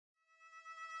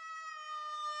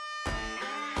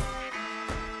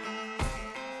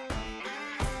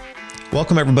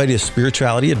Welcome everybody to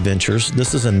Spirituality Adventures.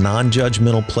 This is a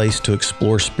non-judgmental place to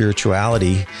explore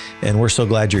spirituality, and we're so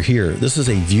glad you're here. This is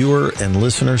a viewer and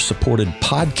listener supported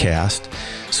podcast,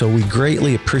 so we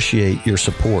greatly appreciate your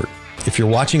support. If you're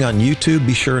watching on YouTube,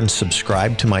 be sure and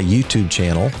subscribe to my YouTube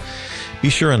channel. Be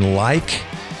sure and like,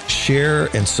 share,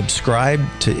 and subscribe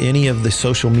to any of the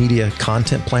social media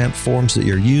content platforms that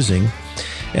you're using.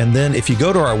 And then if you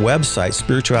go to our website,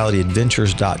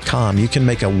 spiritualityadventures.com, you can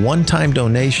make a one-time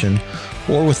donation,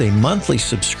 or with a monthly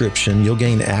subscription, you'll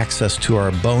gain access to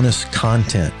our bonus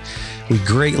content. We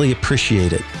greatly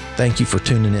appreciate it. Thank you for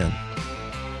tuning in.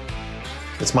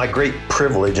 It's my great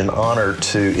privilege and honor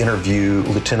to interview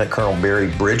Lieutenant Colonel Barry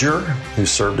Bridger, who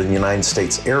served in the United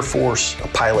States Air Force, a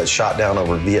pilot shot down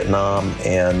over Vietnam,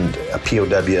 and a POW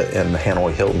in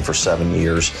Hanoi Hilton for 7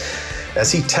 years. As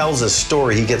he tells his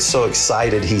story, he gets so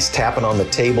excited, he's tapping on the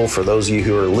table for those of you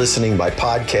who are listening by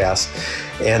podcast.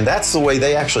 And that's the way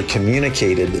they actually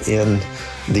communicated in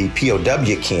the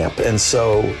POW camp. And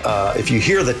so if you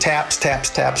hear the taps,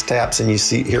 and you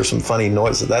hear some funny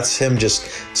noises, that's him just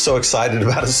so excited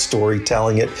about his story,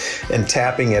 telling it and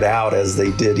tapping it out as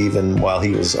they did even while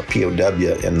he was a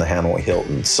POW in the Hanoi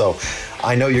Hilton. So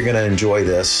I know you're going to enjoy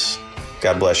this.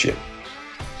 God bless you.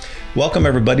 Welcome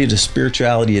everybody to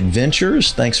Spirituality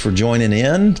Adventures. Thanks for joining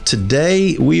in.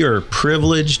 Today we are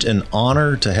privileged and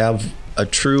honored to have a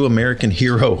true American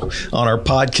hero on our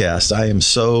podcast. I am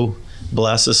so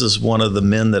blessed. This is one of the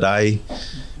men that I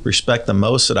respect the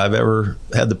most that I've ever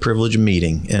had the privilege of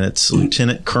meeting, and it's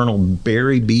Lieutenant Colonel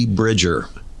Barry B. Bridger.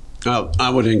 I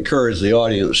would encourage the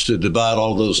audience to divide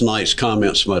all those nice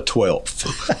comments by 12.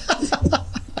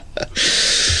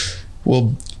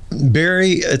 Well,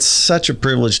 Barry, it's such a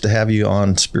privilege to have you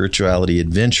on Spirituality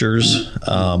Adventures.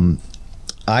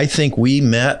 I think we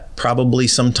met probably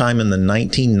sometime in the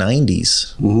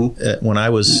 1990s when I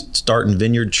was starting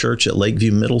Vineyard Church at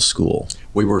Lakeview Middle School.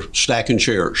 We were stacking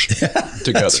chairs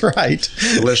together. That's right.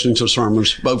 Listening to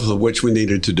sermons, both of which we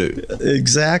needed to do.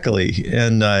 Exactly.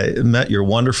 And I met your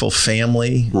wonderful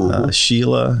family,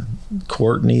 Sheila,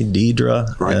 Courtney,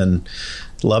 Deidre, right. And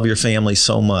love your family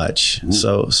so much.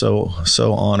 So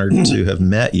honored to have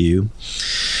met you.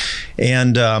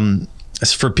 And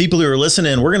for people who are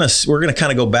listening, we're gonna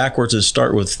kind of go backwards and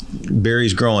start with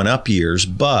Barry's growing up years.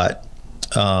 But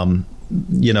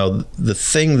you know, the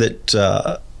thing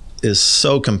that is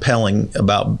so compelling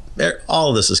about all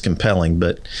of this is compelling.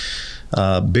 But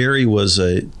Barry was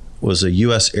a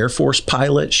U.S. Air Force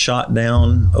pilot, shot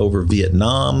down over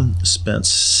Vietnam, spent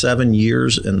 7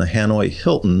 years in the Hanoi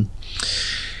Hilton.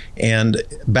 And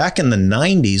back in the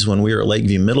 90s, when we were at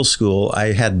Lakeview Middle School,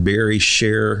 I had Barry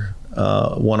share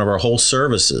one of our whole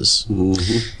services.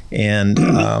 And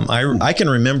I can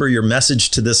remember your message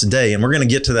to this day, and we're going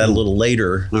to get to that a little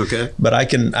later. Okay. But I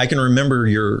can remember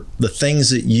the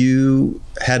things that you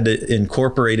had to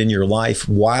incorporate in your life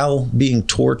while being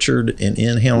tortured and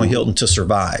in Hanoi Hilton to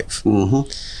survive.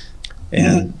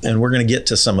 And we're going to get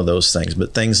to some of those things,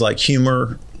 but things like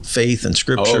humor, faith, and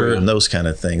scripture, and those kind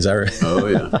of things. Oh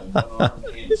yeah.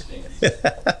 They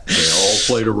all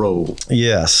played a role.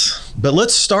 Yes. But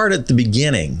let's start at the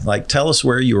beginning. Like, tell us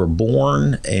where you were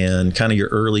born and kind of your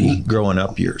early growing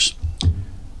up years.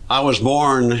 I was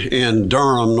born in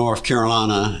Durham, North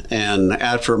Carolina, and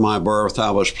after my birth,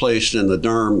 I was placed in the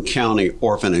Durham County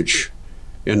Orphanage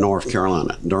in North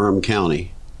Carolina, Durham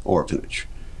County Orphanage.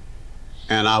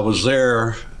 And I was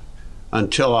there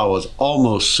until I was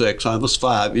almost 6. I was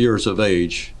 5 years of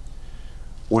age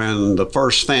when the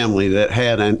first family that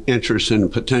had an interest in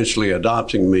potentially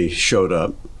adopting me showed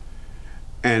up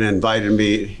and invited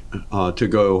me to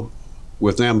go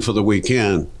with them for the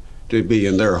weekend to be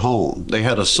in their home. They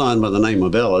had a son by the name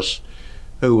of Ellis,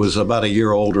 who was about a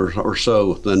year older or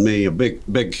so than me, a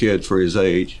big kid for his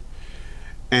age.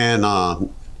 And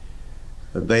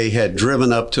they had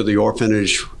driven up to the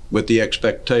orphanage with the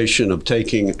expectation of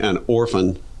taking an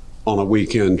orphan on a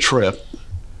weekend trip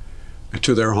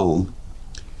to their home.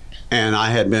 And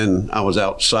I was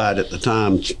outside at the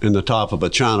time in the top of a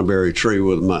chinaberry tree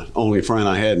with my only friend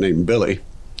I had named Billy.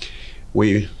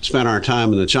 We spent our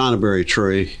time in the chinaberry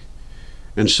tree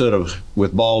instead of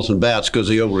with balls and bats because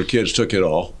the older kids took it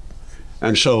all.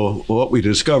 And so what we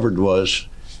discovered was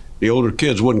the older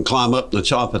kids wouldn't climb up the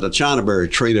top of the chinaberry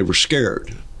tree. They were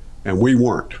scared, and we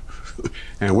weren't.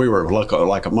 And we were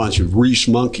like a bunch of Reese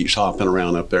monkeys hopping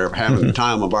around up there, having the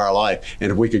time of our life.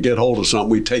 And if we could get hold of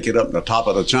something, we'd take it up to the top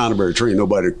of the chinaberry tree, and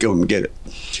nobody would come and get it.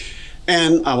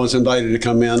 And I was invited to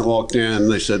come in, walked in.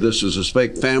 They said, "This is a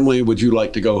fake family. Would you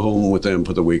like to go home with them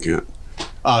for the weekend?"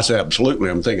 I said, "Absolutely."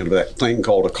 I'm thinking of that thing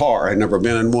called a car. I'd never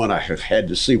been in one. I had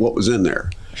to see what was in there.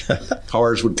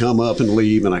 Cars would come up and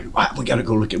leave, and we got to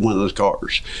go look at one of those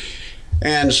cars.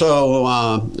 And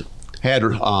so had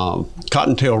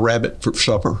cottontail rabbit for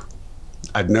supper.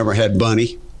 I'd never had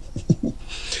bunny.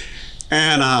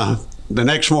 And the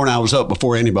next morning I was up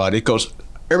before anybody because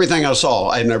everything I saw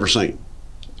I had never seen.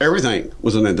 Everything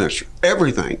was an adventure.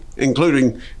 Everything,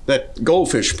 including that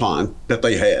goldfish pond that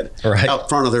they had out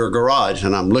front of their garage.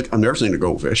 And I've never seen a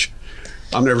goldfish.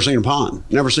 I've never seen a pond.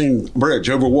 Never seen a bridge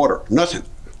over water. Nothing.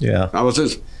 Yeah. I was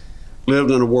just lived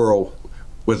in a world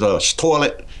with a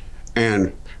toilet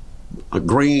and a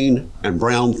green and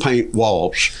brown paint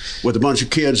walls with a bunch of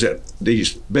kids at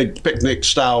these big picnic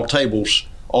style tables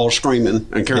all screaming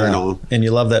and carrying on. And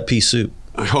you love that pea soup.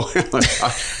 I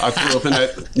threw up in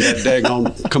that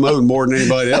daggone commode more than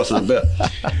anybody else, I bet.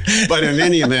 But in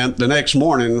any event, the next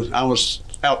morning I was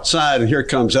outside and here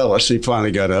comes Ellis. He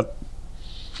finally got up.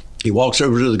 He walks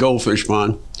over to the goldfish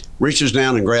pond, reaches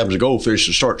down and grabs a goldfish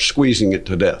and starts squeezing it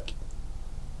to death.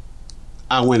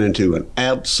 I went into an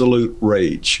absolute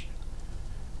rage.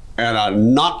 And I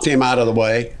knocked him out of the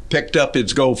way, picked up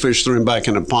his goldfish, threw him back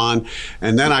in the pond,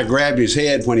 and then I grabbed his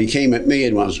head when he came at me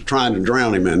and was trying to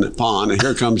drown him in the pond, and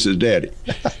here comes his daddy.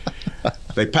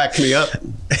 They packed me up,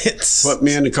 put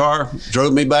me in the car,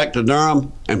 drove me back to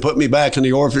Durham, and put me back in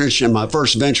the orphanage, and my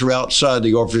first venture outside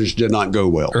the orphanage did not go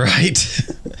well. Right.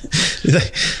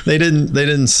 They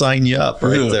didn't sign you up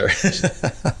there.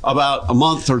 About a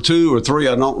month or 2 or 3,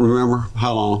 I don't remember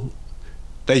how long,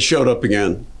 they showed up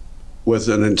again with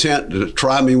an intent to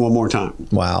try me one more time.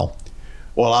 Wow.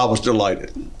 Well, I was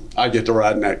delighted. I get to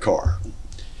ride in that car.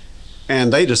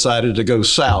 And they decided to go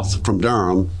south from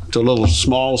Durham to a little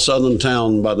small southern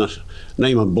town by the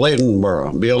name of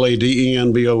Bladenboro,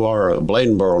 Bladenboro,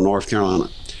 Bladenboro, North Carolina.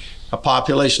 A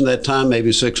population at that time,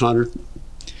 maybe 600.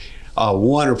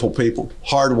 Wonderful people,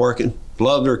 hardworking,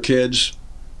 loved their kids,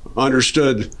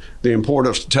 understood the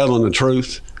importance of telling the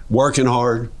truth, working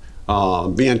hard,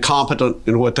 being competent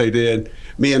in what they did,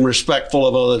 being respectful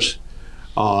of others,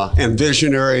 and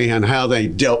visionary in how they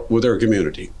dealt with their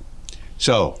community.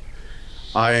 So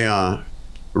I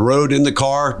rode in the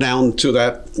car down to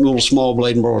that little small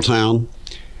Bladenboro town,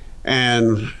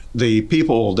 and the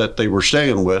people that they were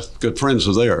staying with, good friends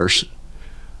of theirs,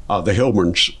 the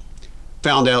Hilburns,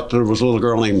 found out there was a little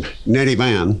girl named Nettie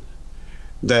Van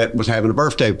that was having a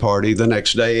birthday party the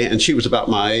next day, and she was about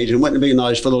my age, and wouldn't it be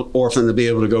nice for the orphan to be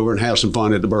able to go over and have some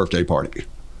fun at the birthday party?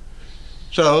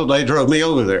 So they drove me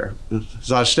over there.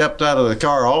 As I stepped out of the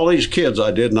car, all these kids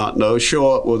I did not know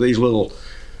show up with these little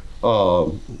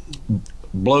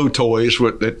blow toys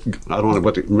that I don't know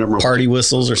what they remember. Party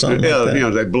whistles or something. Yeah, like that. You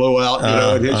know, they blow out,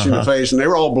 and hit you in the face, and they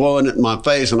were all blowing it in my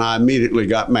face, and I immediately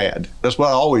got mad. That's what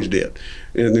I always did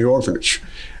in the orphanage.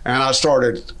 And I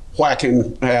started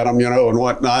whacking at them, and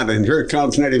whatnot. And here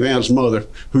comes Nettie Van's mother,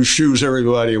 who shoos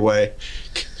everybody away,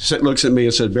 looks at me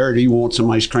and said, "Barry, do you want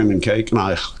some ice cream and cake?" And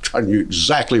I knew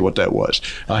exactly what that was.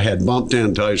 I had bumped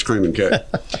into ice cream and cake.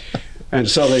 And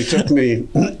so they took me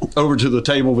over to the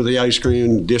table with the ice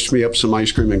cream, dished me up some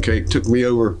ice cream and cake, took me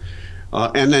over,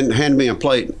 and then handed me a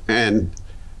plate. And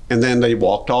then they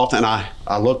walked off, and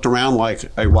I looked around like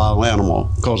a wild animal,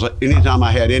 because anytime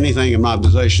I had anything in my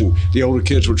possession, the older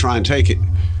kids would try and take it.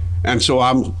 And so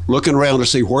I'm looking around to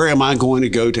see, where am I going to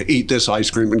go to eat this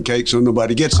ice cream and cake so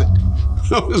nobody gets it?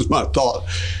 That was my thought.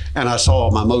 And I saw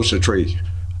a mimosa tree.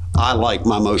 I like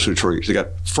mimosa trees. They got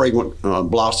fragrant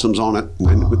blossoms on it.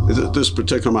 And this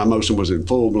particular mimosa was in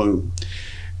full bloom.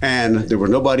 And there was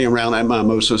nobody around that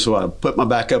mimosa, so I put my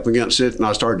back up against it, and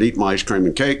I started eating my ice cream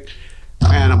and cake.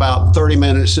 And about 30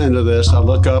 minutes into this, I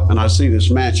look up and I see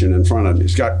this mansion in front of me.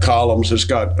 It's got columns, it's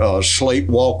got slate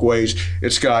walkways,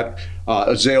 it's got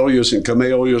azaleas and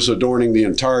camellias adorning the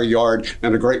entire yard,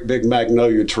 and a great big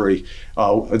magnolia tree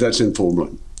that's in full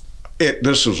bloom.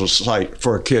 This was a sight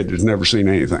for a kid who's never seen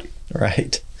anything.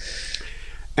 Right.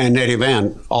 And Nettie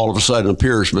Van all of a sudden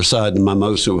appears beside the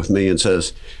mimosa with me and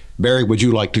says, "Barry, would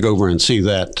you like to go over and see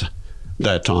that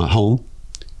home?"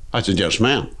 I said, "Yes,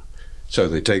 ma'am." So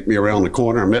they take me around the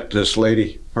corner. I met this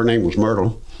lady. Her name was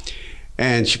Myrtle.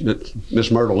 And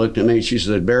Miss Myrtle looked at me. She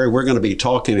said, "Barry, we're going to be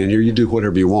talking in here. You do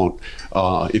whatever you want.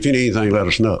 If you need anything, let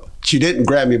us know." She didn't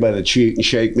grab me by the cheek and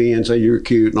shake me and say, "You're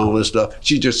cute," and all this stuff.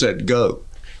 She just said, "Go,"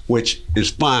 which is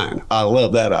fine. I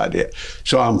love that idea.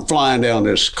 So I'm flying down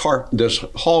this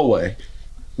hallway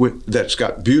that's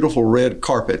got beautiful red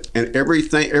carpet, and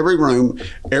everything, every room,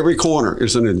 every corner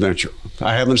is an adventure.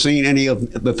 I haven't seen any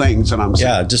of the things that I'm seeing.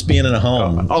 Yeah, just being in a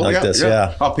home like this.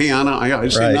 Yeah. A piano. I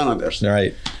seen none of this.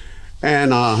 Right.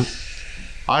 And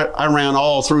I ran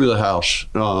all through the house,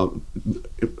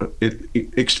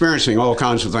 experiencing all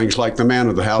kinds of things. Like the man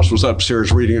of the house was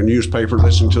upstairs reading a newspaper,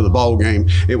 listening to the ball game.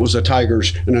 It was the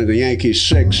Tigers, the Yankees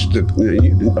 6,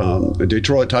 the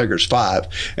Detroit Tigers 5,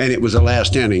 and it was the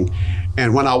last inning.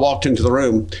 And when I walked into the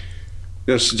room,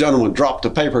 this gentleman dropped the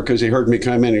paper because he heard me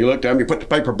come in. He looked at me, put the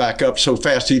paper back up so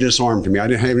fast he disarmed me. I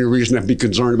didn't have any reason to be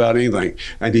concerned about anything.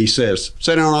 And he says,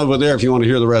 "Sit down over there if you want to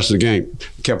hear the rest of the game."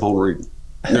 Kept on reading.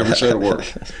 Never said a word.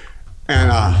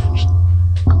 And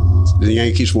the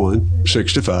Yankees won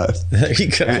 6-5. There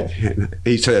you go. And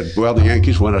he said, "Well, the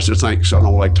Yankees won." I said, "Thanks. I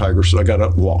don't like Tigers." So I got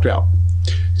up and walked out.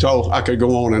 So I could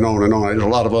go on and on and on. There's a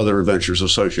lot of other adventures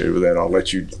associated with that. I'll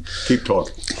let you keep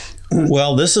talking.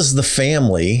 Well, this is the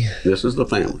family. This is the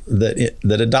family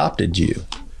that adopted you.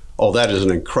 Oh, that is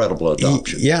an incredible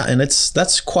adoption. Yeah, and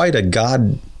that's quite a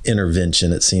God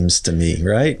intervention, it seems to me,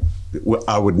 right?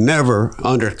 I would never,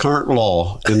 under current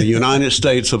law in the United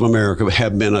States of America,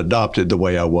 have been adopted the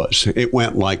way I was. It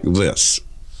went like this.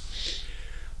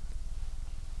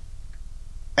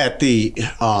 At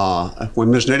when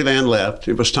Miss Nettie Van left,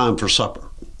 it was time for supper.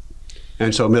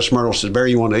 And so Miss Myrtle said,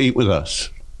 "Barry, you want to eat with us?"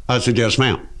 I said, "Yes,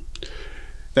 ma'am."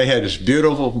 They had this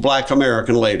beautiful black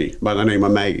American lady by the name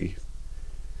of Maggie.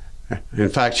 In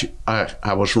fact,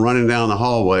 I was running down the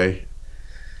hallway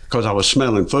because I was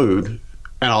smelling food,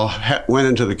 and I went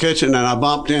into the kitchen and I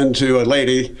bumped into a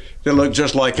lady that looked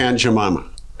just like Aunt Jemima.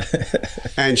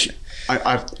 And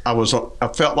I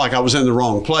felt like I was in the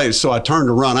wrong place, so I turned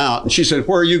to run out, and she said,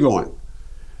 "Where are you going?"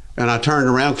 And I turned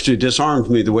around because she disarmed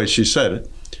me the way she said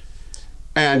it.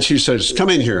 And she says, "Come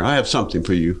in here, I have something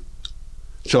for you."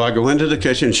 So I go into the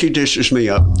kitchen, and she dishes me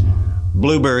up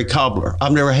blueberry cobbler.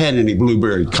 I've never had any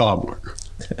blueberry cobbler.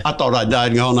 I thought I died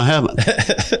and gone to heaven.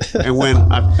 And when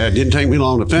it didn't take me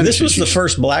long to finish. This was the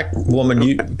first black woman,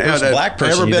 black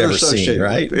person you've ever seen,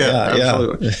 right? Yeah,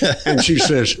 absolutely. And she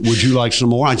says, "Would you like some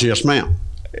more?" I said, "Yes, ma'am."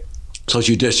 So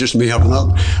she dishes me up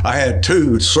another. I had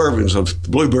 2 servings of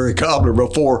blueberry cobbler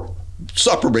before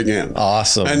supper began.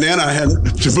 Awesome. And then I had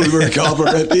the blueberry cobbler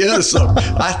at the end of supper.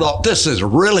 I thought, this is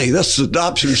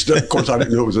adoption stuff. Of course, I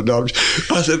didn't know it was adoption.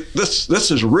 I said,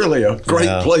 this is really a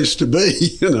great place to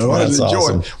be. I enjoyed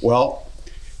awesome. it. Well,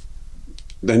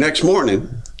 the next morning,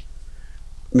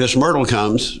 Miss Myrtle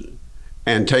comes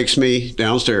and takes me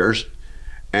downstairs,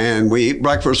 and we eat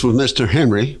breakfast with Mr.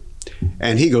 Henry,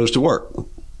 and he goes to work.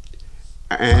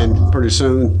 And pretty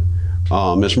soon,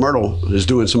 Miss Myrtle is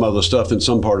doing some other stuff in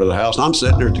some part of the house. I'm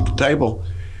sitting there at the table,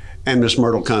 and Miss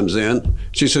Myrtle comes in.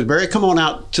 She says, "Barry, come on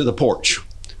out to the porch.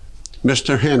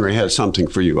 Mr. Henry has something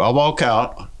for you." I walk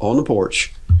out on the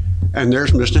porch, and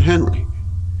there's Mr. Henry.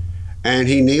 And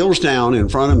he kneels down in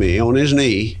front of me on his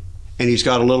knee, and he's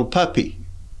got a little puppy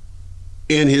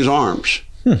in his arms.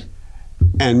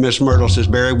 And Miss Myrtle says,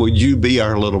 "Barry, will you be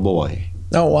our little boy?"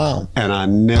 Oh, wow. And I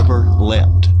never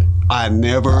left. I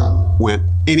never went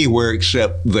anywhere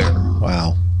except there.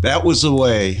 Wow. That was the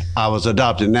way I was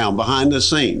adopted. Now, behind the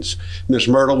scenes, Miss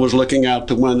Myrtle was looking out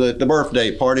to one of the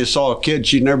birthday party, saw a kid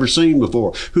she'd never seen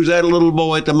before. "Who's that little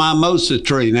boy at the mimosa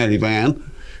tree, Nettie Van?"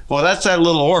 "Well, that's that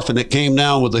little orphan that came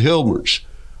down with the Hilberts."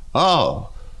 "Oh,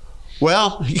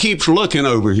 well, he keeps looking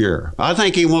over here. I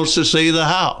think he wants to see the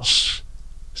house."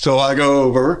 So I go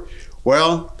over.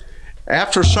 Well,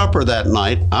 after supper that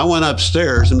night, I went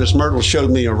upstairs, and Miss Myrtle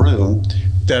showed me a room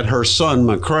that her son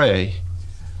McCrae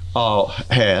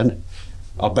had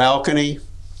a balcony,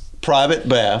 private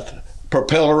bath,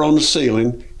 propeller on the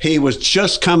ceiling. He was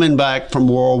just coming back from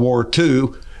World War II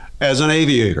as an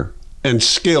aviator, and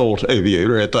skilled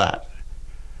aviator at that.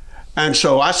 And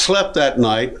so I slept that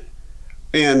night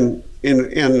in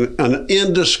an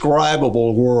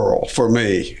indescribable world for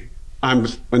me. I'm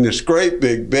in this great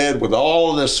big bed with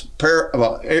all of this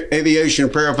aviation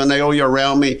paraphernalia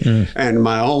around me, and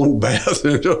my own bath.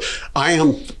 I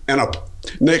am, and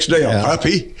next day a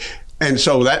puppy. And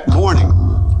so that morning,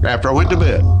 after I went to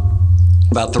bed,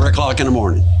 about 3 o'clock in the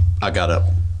morning, I got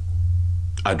up,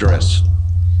 I dressed,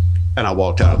 and I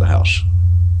walked out of the house.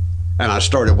 And I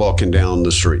started walking down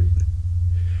the street.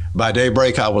 By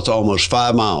daybreak, I was almost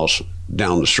 5 miles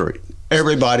down the street.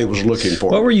 Everybody was looking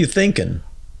for me. What were you thinking?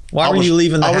 Why were you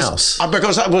leaving the house?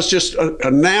 Because I was just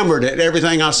enamored at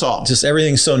everything I saw. Just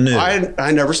everything's so new.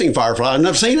 I never seen Firefly. I'd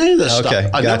never seen any of this stuff.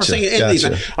 I'd never seen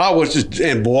anything. I was just,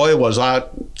 and boy, was I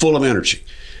full of energy.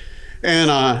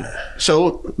 And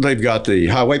so they've got the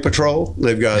highway patrol,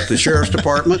 they've got the sheriff's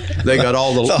department, they got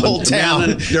all the whole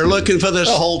town. They're looking for this,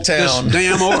 the whole town. This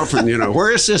damn orphan.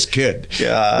 Where is this kid?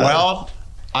 God. Well,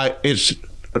 it's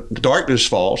darkness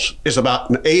falls, it's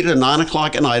about 8 or 9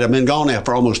 o'clock at night. I've been gone now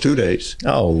for almost 2 days.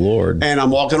 Oh, Lord. And I'm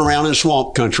walking around in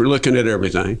swamp country looking at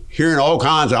everything, hearing all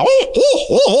kinds of, I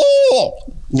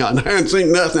haven't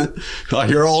seen nothing. I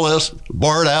hear all this.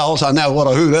 Barred owls. I know what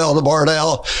a hoot owl, a barred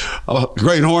owl, a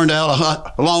great horned owl,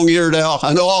 a long-eared owl.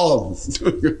 I know all of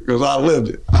them because I lived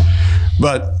it.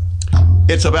 But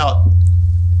it's about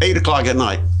 8 o'clock at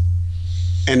night,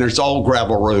 and there's all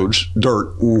gravel roads,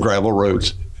 dirt and gravel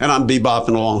roads. And I'm bebopping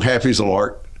along, happy as a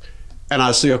lark, and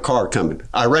I see a car coming.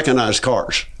 I recognize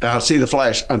cars. I see the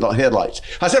flash on the headlights.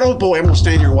 I said, oh boy, I'm gonna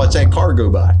stand here and watch that car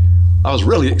go by. I was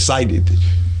really excited.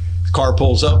 The car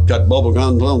pulls up, got bubble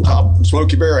guns on top,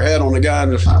 Smokey Bear hat on the guy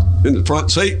in the front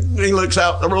seat. And he looks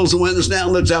out, rolls the windows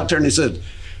down, looks out there, and he said,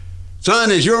 son,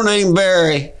 is your name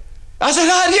Barry? I said,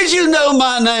 how did you know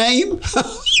my name?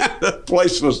 The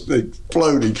place was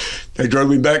exploding. They drove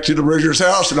me back to the Ridger's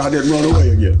house, and I didn't run away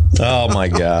again. Oh my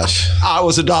gosh! I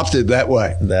was adopted that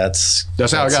way. That's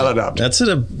how I got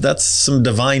adopted. That's some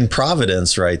divine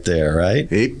providence right there, right?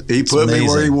 He put me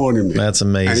where he wanted me. That's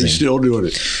amazing. And he's still doing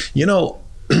it. You know,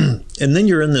 and then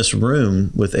you're in this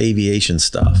room with aviation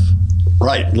stuff.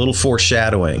 Right. A little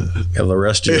foreshadowing of the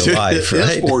rest of your life,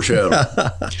 right? It's foreshadowing.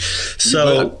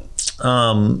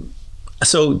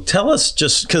 So tell us,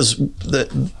 just because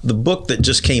the book that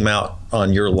just came out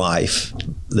on your life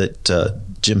that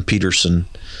Jim Peterson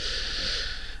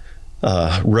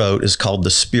wrote is called The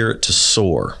Spirit to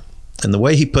Soar. And the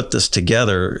way he put this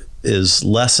together is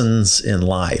lessons in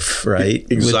life, right?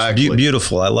 Exactly.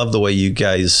 Beautiful. I love the way you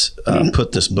guys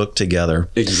put this book together.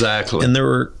 Exactly. And there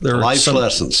were life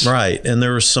lessons. Right. And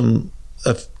there were some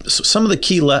of the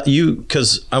key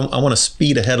because I want to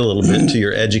speed ahead a little bit to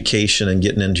your education and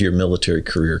getting into your military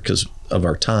career because of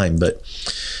our time. But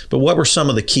what were some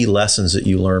of the key lessons that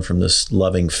you learned from this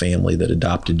loving family that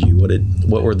adopted you?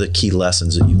 What were the key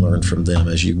lessons that you learned from them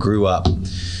as you grew up,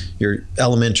 your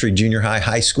elementary, junior high,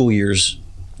 high school years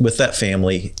with that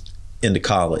family into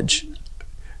college?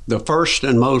 The first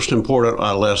and most important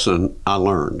lesson I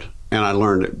learned, and I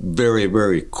learned it very,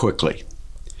 very quickly,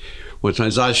 which,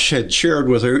 as I had shared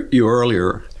with you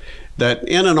earlier, that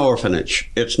in an orphanage,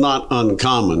 it's not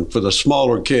uncommon for the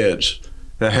smaller kids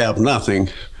to have nothing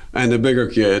and the bigger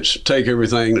kids take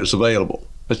everything that's available.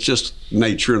 It's just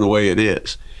nature and the way it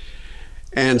is.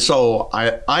 And so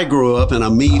I grew up in a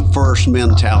me first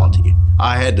mentality.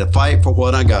 I had to fight for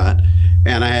what I got,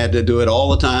 and I had to do it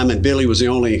all the time, and Billy was the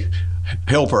only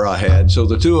helper I had. So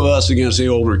the two of us against the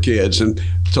older kids. And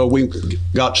so we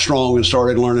got strong and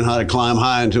started learning how to climb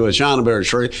high into a chinaberry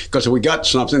tree, because if we got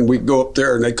something, we'd go up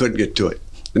there and they couldn't get to it.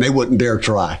 And they wouldn't dare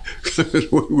try.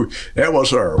 That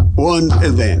was our one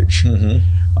advantage.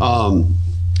 Mm-hmm.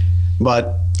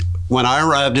 But when I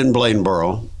arrived in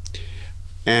Bladenboro,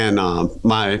 and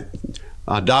my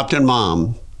adopted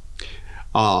mom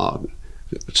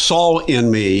saw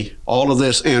in me all of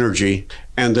this energy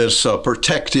and this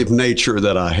protective nature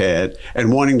that I had,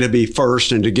 and wanting to be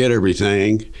first and to get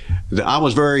everything. I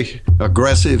was very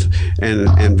aggressive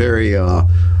and very,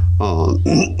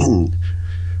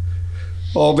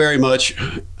 very much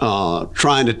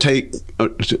trying to take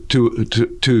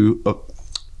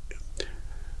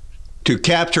to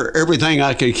capture everything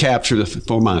I could capture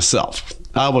for myself.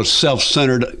 I was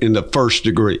self-centered in the first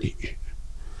degree.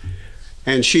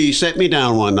 And she sat me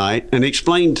down one night and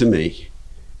explained to me,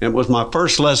 and it was my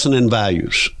first lesson in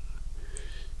values.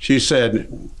 She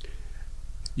said,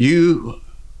 you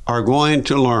are going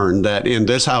to learn that in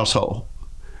this household,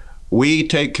 we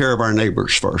take care of our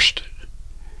neighbors first,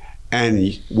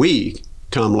 and we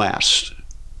come last,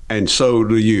 and so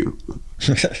do you.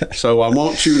 So I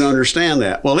want you to understand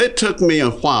that. Well, it took me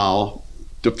a while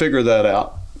to figure that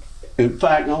out. In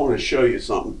fact, I want to show you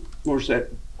something. Where's that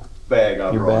bag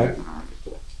I brought in?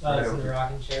 It's in the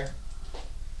rocking chair.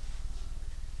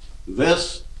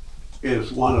 This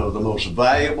is one of the most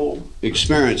valuable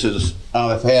experiences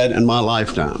I've had in my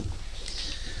lifetime.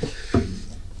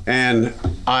 And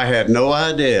I had no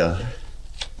idea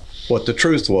what the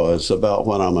truth was about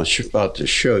what I'm about to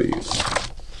show you.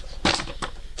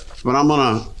 But I'm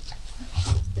going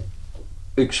to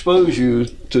expose you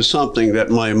to something that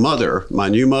my mother, my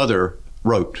new mother,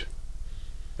 wrote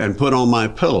and put on my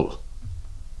pillow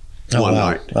one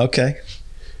night. Okay.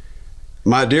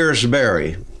 My dearest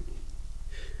Barry,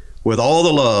 with all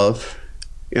the love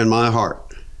in my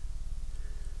heart,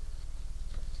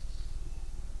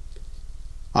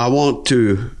 I want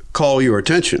to call your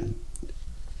attention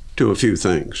to a few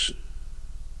things.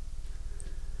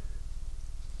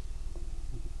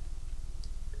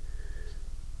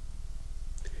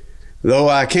 Though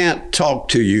I can't talk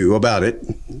to you about it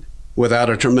without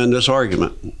a tremendous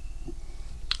argument.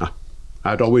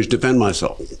 I'd always defend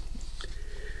myself.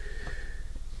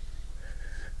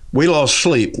 We lost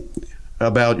sleep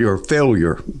about your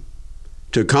failure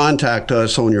to contact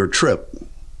us on your trip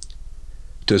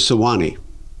to Sewanee.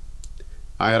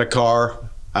 I had a car,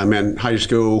 I'm in high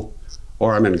school,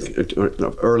 or I'm in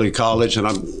early college, and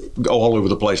I'm all over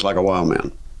the place like a wild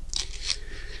man.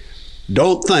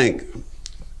 Don't think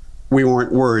we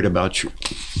weren't worried about you.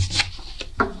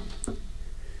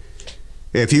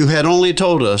 If you had only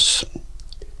told us,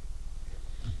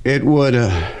 it would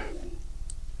have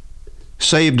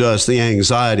saved us the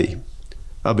anxiety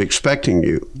of expecting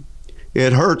you.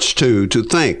 It hurts too to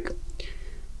think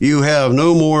you have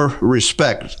no more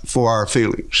respect for our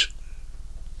feelings.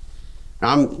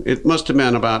 It must have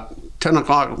been about 10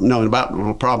 o'clock, no,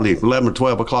 about probably 11 or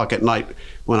 12 o'clock at night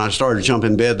when I started to jump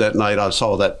in bed that night. I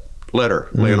saw that letter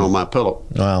laying on my pillow.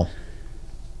 Wow.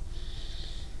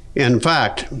 In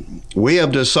fact, we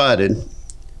have decided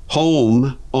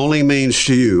home only means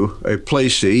to you a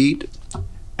place to eat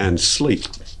and sleep.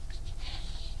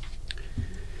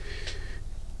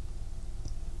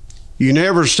 You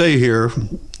never stay here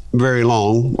very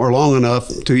long or long enough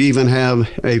to even have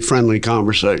a friendly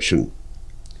conversation.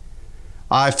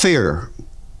 I fear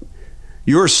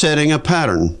you're setting a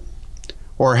pattern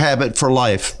or habit for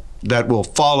life that will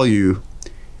follow you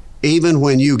even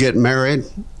when you get married,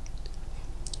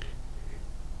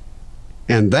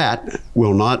 and that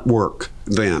will not work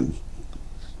then.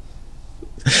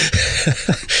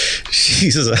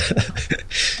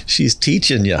 She's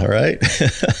teaching you, right?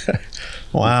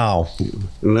 Wow.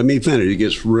 Let me finish. It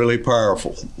gets really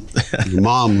powerful. Your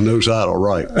mom knows how to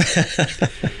write.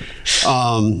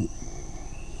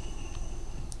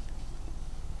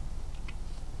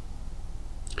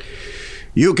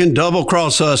 You can double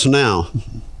cross us now,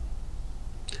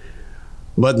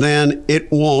 but then it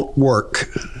won't work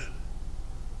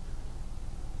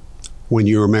when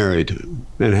you're married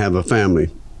and have a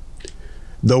family.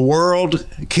 The world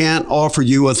can't offer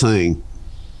you a thing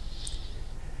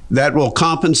that will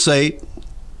compensate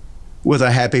with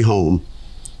a happy home,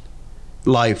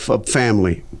 life of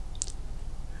family,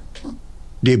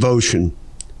 devotion,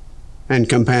 and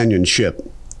companionship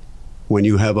when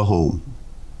you have a home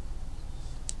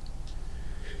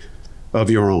of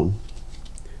your own.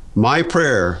 My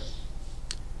prayer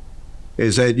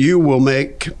is that you will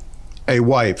make a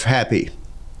wife happy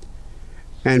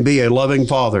and be a loving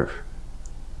father.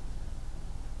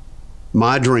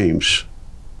 My dreams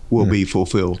will be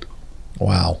fulfilled.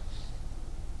 Wow.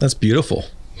 That's beautiful.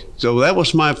 So that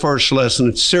was my first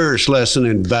lesson, serious lesson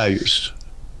in values.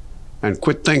 And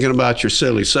quit thinking about your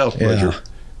silly self-pleasure.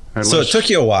 Yeah. So it took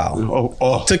you a while.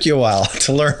 It took you a while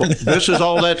to learn. This is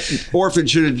all that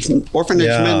orphanage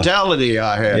mentality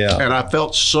I had. Yeah. And I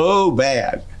felt so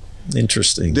bad.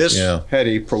 Interesting. This had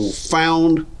a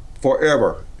profound,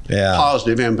 forever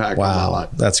positive impact on my life.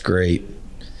 That's great.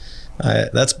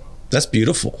 That's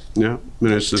beautiful. Yeah,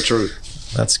 and it's the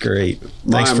truth. That's great.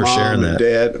 Thanks for sharing that. My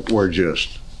mom and dad were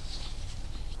just,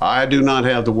 I do not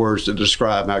have the words to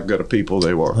describe how good of people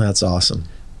they were. That's awesome.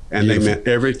 And beautiful. They meant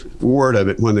every word of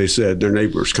it when they said their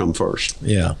neighbors come first.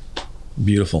 Yeah,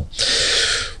 beautiful.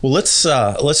 Well, let's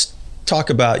talk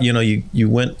about, you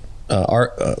went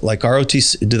like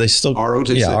ROTC. Do they still?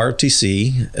 ROTC. Yeah,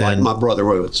 ROTC. Like my brother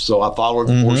was. So I followed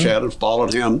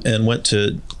him. And went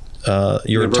to,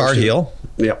 you were at Tar Heel.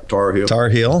 Yep, Tar Heel. Tar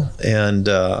Heel, and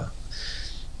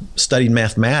studied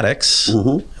mathematics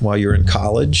while you were in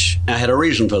college. I had a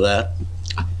reason for that.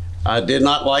 I did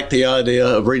not like the idea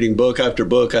of reading book after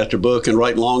book after book and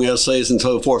writing long essays and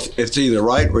so forth. It's either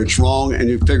right or it's wrong, and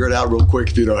you figure it out real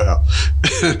quick if you don't have.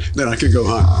 Then I could go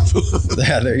home.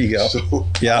 Yeah, there you go. So,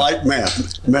 I like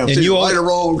math. Math's either right or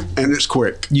wrong, and it's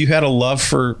quick. You had a love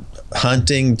for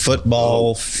hunting,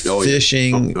 football,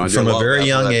 fishing from a very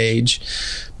young age.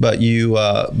 But you,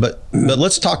 but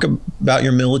let's talk about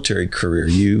your military career.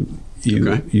 You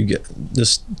get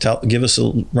just give us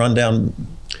a rundown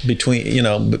between.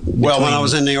 Well, when I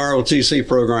was in the ROTC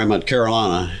program at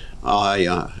Carolina,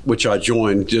 which I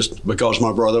joined just because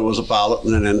my brother was a pilot,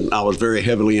 and then I was very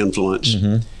heavily influenced.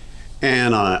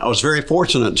 And I was very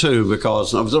fortunate too,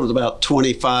 because there was about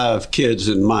 25 kids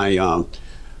in my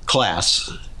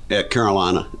class at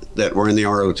Carolina that were in the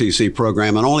ROTC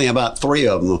program, and only about 3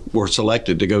 of them were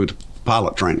selected to go to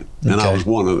pilot training, and I was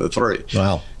one of the 3.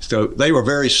 Wow. So they were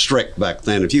very strict back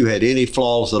then. If you had any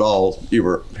flaws at all, you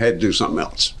had to do something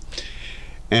else.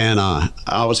 And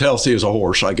I was healthy as a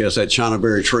horse. I guess that China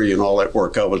berry tree and all that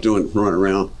work I was doing running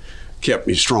around kept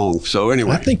me strong. So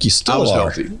anyway, I think you still I was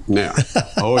are. healthy. Yeah.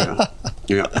 Oh yeah.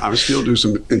 Yeah. I still do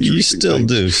some interesting You still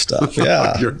things. do stuff.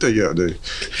 Yeah. Yeah, I do.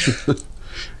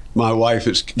 My wife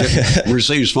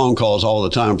receives phone calls all the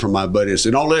time from my buddies.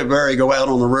 They don't let Barry go out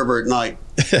on the river at night.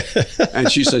 And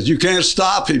she says, you can't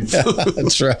stop him.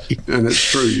 That's right. And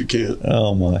it's true, you can't.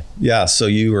 Oh, my. Yeah, so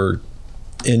you were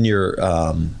in your,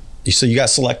 so you got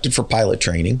selected for pilot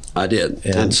training. I did.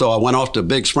 And so I went off to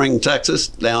Big Spring, Texas,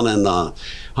 down in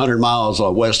 100 miles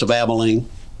west of Abilene.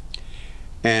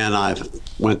 And I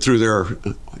went through their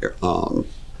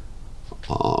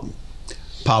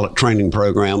pilot training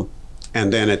program.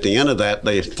 And then at the end of that,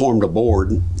 they formed a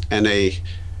board, and they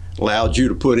allowed you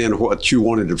to put in what you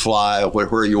wanted to fly,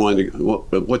 where you wanted to,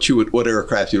 what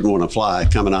aircraft you'd want to fly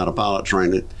coming out of pilot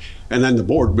training. And then the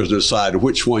board would decide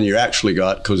which one you actually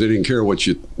got, because they didn't care what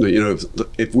you know,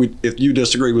 if you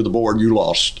disagree with the board, you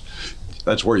lost.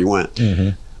 That's where you went.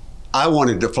 Mm-hmm. I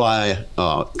wanted to fly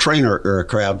trainer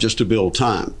aircraft just to build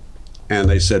time. And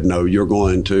they said, no, you're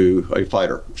going to a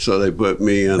fighter. So they put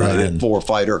me in an F-4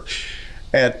 fighter.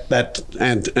 At that,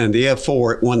 and the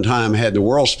F-4 at one time had the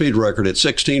world speed record at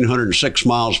 1,606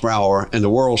 miles per hour, and the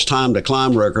world's time to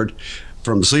climb record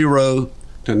from 0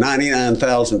 to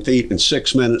 99,000 feet in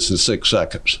 6 minutes and 6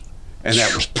 seconds. And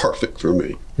that was perfect for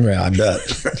me. Yeah, I bet.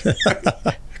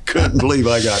 Couldn't believe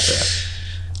I got that.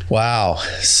 Wow.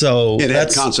 So it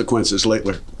had consequences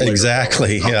later.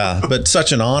 Exactly. Yeah. But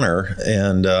such an honor.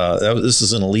 And this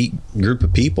is an elite group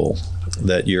of people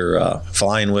that you're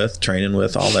flying with, training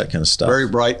with, all that kind of stuff. Very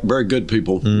bright, very good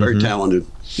people, very talented.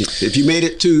 If you made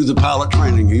it to the pilot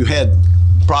training, you had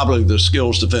probably the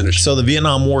skills to finish. So the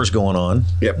Vietnam War is going on.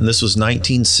 Yep. And this was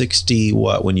 1960,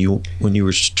 what, when you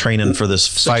were training for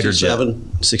this fighter jet?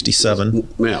 67.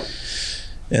 Yeah.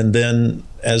 And then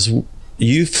as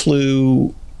you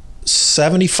flew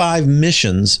 75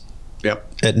 missions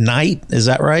at night, is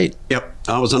that right? Yep.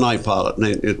 I was a night pilot.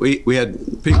 We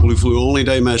had people who flew only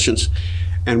day missions,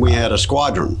 and we had a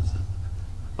squadron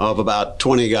of about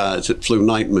 20 guys that flew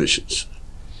night missions.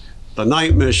 The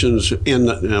night missions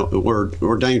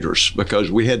were dangerous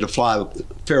because we had to fly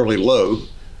fairly low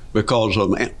because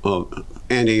of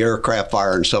anti-aircraft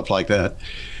fire and stuff like that.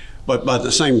 But by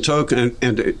the same token,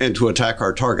 and to attack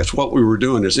our targets, what we were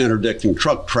doing is interdicting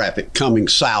truck traffic coming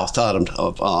south out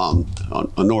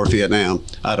of North Vietnam,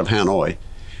 out of Hanoi,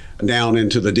 down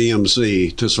into the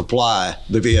DMZ to supply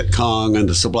the Viet Cong and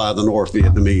to supply the North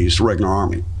Vietnamese regular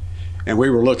army. And we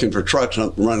were looking for trucks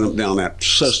running up down that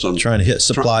system. Trying to hit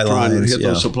supply lines. Trying to hit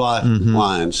those supply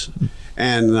lines.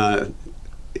 And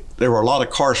there were a lot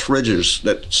of karst ridges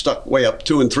that stuck way up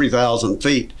 2,000 and 3,000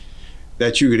 feet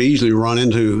that you could easily run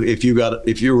into if you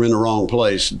were in the wrong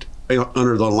place.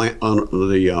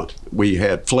 We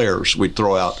had flares we'd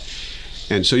throw out.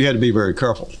 And so you had to be very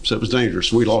careful. So it was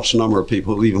dangerous. We lost a number of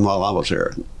people even while I was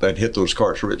there that hit those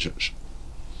karst ridges.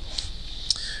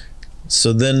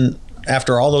 So then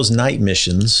after all those night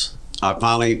missions, I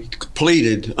finally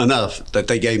completed enough that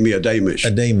they gave me a day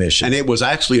mission. A day mission. And it was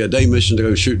actually a day mission to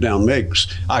go shoot down MiGs.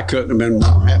 I couldn't have been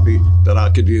more happy that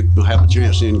I could have a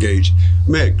chance to engage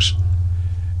MiGs.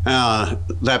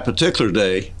 That particular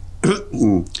day,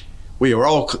 we were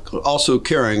also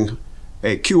carrying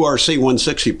a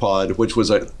QRC-160 pod, which was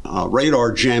a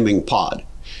radar jamming pod.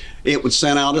 It would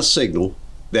send out a signal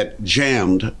that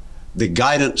jammed the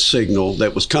guidance signal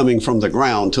that was coming from the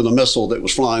ground to the missile that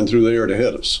was flying through the air to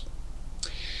hit us.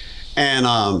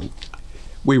 And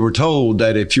we were told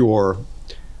that if your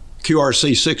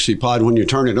QRC-60 pod, when you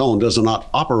turn it on, does not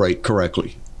operate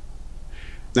correctly,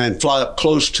 then fly up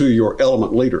close to your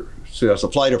element leader. So that's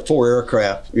a flight of 4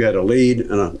 aircraft. You had a lead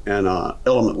and an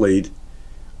element lead.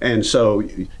 And so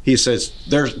he says,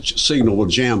 their signal will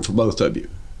jam for both of you.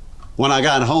 When I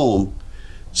got home,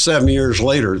 7 years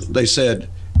later, they said,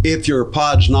 if your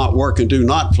pod's not working, do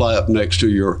not fly up next to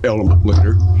your element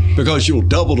leader because you'll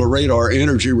double the radar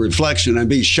energy reflection and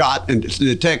be shot and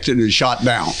detected and shot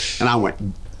down. And I went,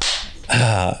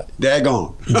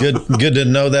 daggone. Good to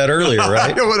know that earlier,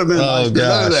 right? It would have been nice to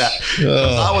know that.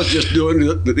 I was just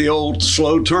doing the old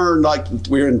slow turn like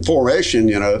we were in formation,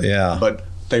 you know. Yeah. But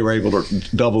they were able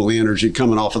to double the energy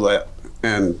coming off of that.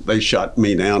 And they shot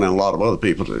me down and a lot of other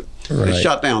people too. Right. They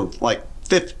shot down like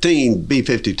 15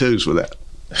 B-52s with that.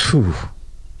 Whew.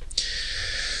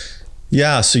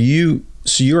 Yeah, so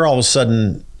you're all of a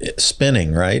sudden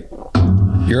spinning, right?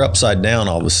 You're upside down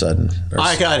all of a sudden.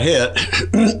 I got hit,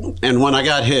 and when I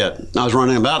got hit, I was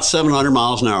running about 700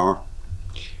 miles an hour,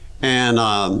 and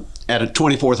at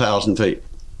 24,000 feet.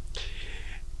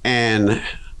 And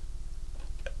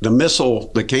the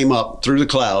missile that came up through the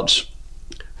clouds,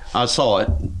 I saw it.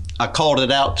 I called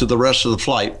it out to the rest of the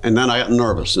flight, and then I got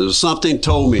nervous. Something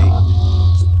told me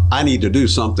I need to do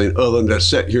something other than to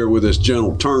sit here with this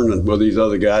gentle turn and with these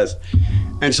other guys.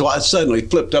 And so I suddenly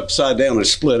flipped upside down and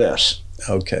split S.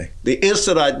 Okay. The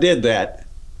instant I did that,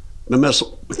 the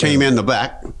missile came in the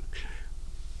back,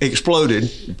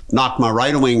 exploded, knocked my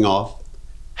right wing off,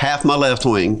 half my left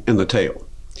wing, and the tail.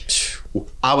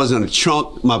 I was in a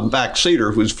chunk. My back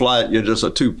seater was flying, just a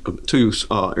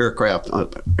two-seater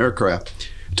aircraft.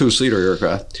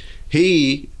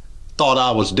 He thought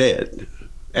I was dead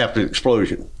after the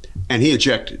explosion, and he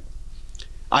ejected.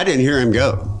 I didn't hear him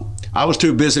go. I was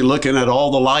too busy looking at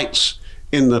all the lights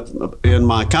in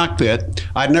my cockpit.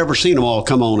 I'd never seen them all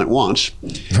come on at once.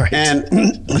 Right. And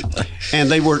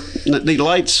the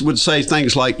lights would say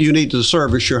things like, you need to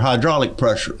service your hydraulic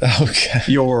pressure. Okay.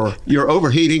 You're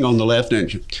overheating on the left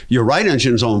engine. Your right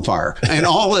engine's on fire. And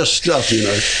all this stuff, you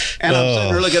know. And I'm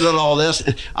sitting there looking at all this.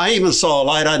 I even saw a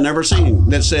light I'd never seen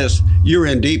that says, you're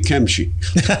in deep kimchi.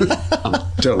 I'm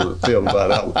telling Phil about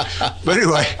that one. But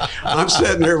anyway, I'm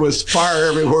sitting there with fire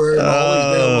everywhere and all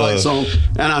these damn lights on.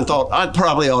 And I thought, I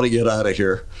probably ought to get out of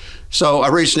here. So I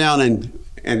reached down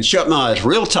and shut my eyes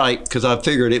real tight because I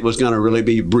figured it was going to really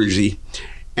be breezy.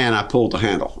 And I pulled the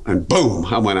handle and boom,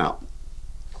 I went out.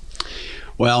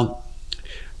 Well,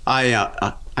 I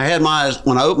had my eyes,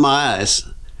 when I opened my eyes,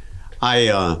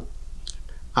 I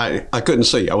couldn't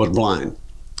see. I was blind.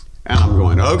 And I'm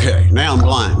going, okay, now I'm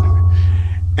blind.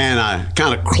 And I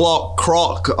kind of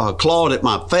clawed at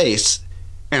my face,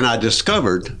 and I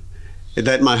discovered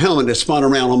that my helmet had spun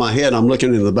around on my head. I'm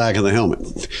looking in the back of the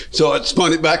helmet. So it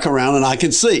spun it back around, and I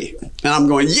can see. And I'm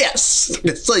going, yes, I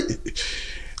can see.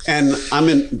 And I'm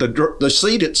in the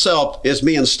seat itself is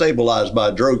being stabilized by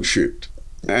a drogue chute.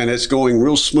 And it's going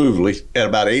real smoothly at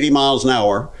about 80 miles an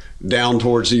hour down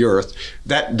towards the earth.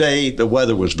 That day, the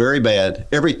weather was very bad.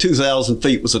 Every 2,000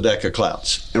 feet was a deck of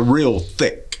clouds, and real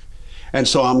thick. And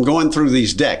so I'm going through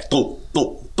these decks, boom,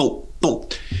 boom, boom, boom.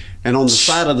 And on the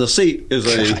side of the seat is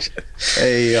a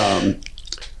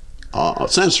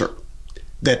sensor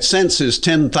that senses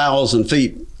 10,000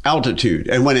 feet altitude.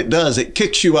 And when it does, it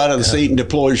kicks you out of the seat and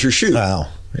deploys your chute. Wow.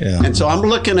 Yeah. And so I'm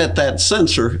looking at that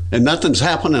sensor and nothing's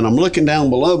happening. I'm looking down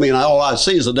below me and all I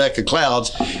see is a deck of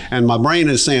clouds. And my brain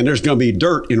is saying there's going to be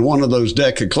dirt in one of those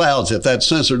deck of clouds if that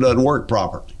sensor doesn't work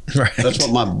properly. Right. That's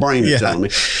what my brain is telling me.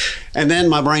 And then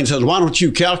my brain says, why don't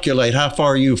you calculate how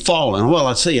far you've fallen? Well,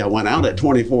 I see I went out at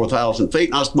 24,000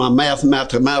 feet. And my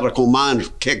mathematical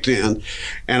mind kicked in.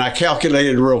 And I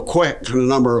calculated real quick the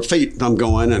number of feet I'm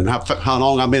going and how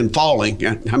long I've been falling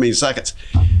and how many seconds.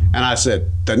 And I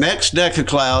said, the next deck of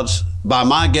clouds, by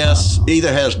my guess,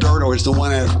 either has dirt or it's the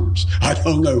one afterwards. I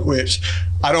don't know which.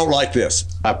 I don't like this.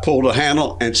 I pulled a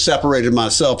handle and separated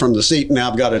myself from the seat.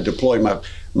 Now I've got to deploy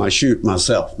my chute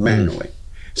myself manually.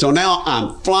 So now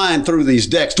I'm flying through these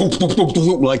decks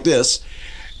like this.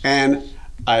 And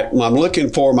I'm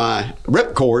looking for my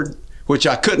ripcord, which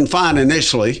I couldn't find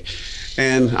initially.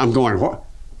 And I'm going, what?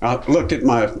 I looked at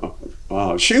my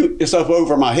chute. It's up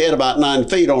over my head about 9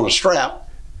 feet on a strap.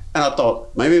 And I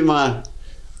thought, maybe my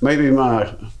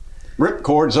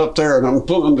ripcord's up there and I'm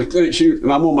pulling the chute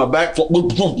and I'm on my back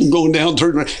going down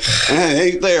through and it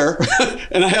ain't there.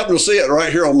 And I happened to see it right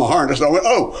here on my harness. And I went,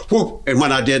 oh, whoop. And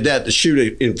when I did that, the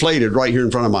chute inflated right here in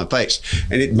front of my face.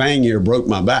 And it bang here broke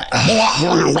my back.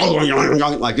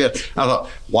 Like that. I thought,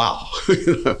 wow.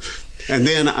 And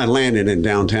then I landed in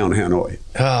downtown Hanoi.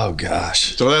 Oh,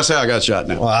 gosh. So that's how I got shot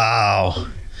down. Wow.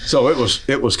 So it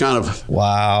was kind of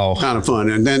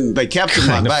fun. And then they captured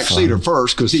my back seater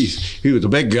first because he was a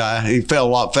big guy. He fell a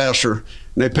lot faster. And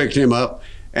they picked him up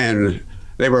and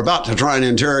they were about to try and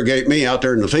interrogate me out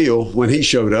there in the field when he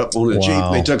showed up on the Jeep.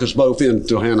 They took us both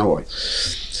into Hanoi.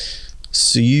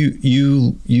 So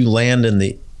you land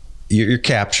in you're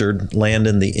captured, land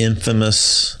in the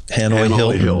infamous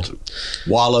Hanoi Hilton.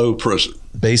 Wallow prison.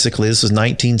 Basically, this is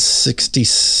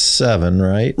 1967,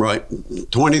 right? Right.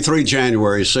 23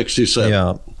 January, 67.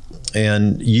 Yeah.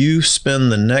 And you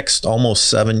spend the next almost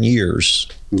 7 years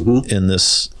in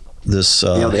this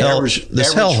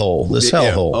hellhole.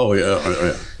 Oh,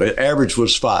 yeah. The average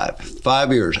was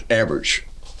 5 years, average.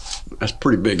 That's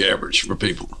pretty big average for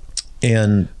people.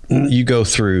 And you go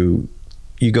through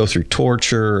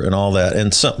torture and all that.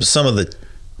 And some of the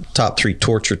top 3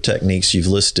 torture techniques you've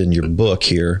listed in your book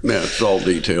here. Yeah, it's all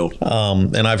detailed.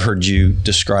 And I've heard you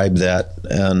describe that.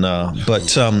 And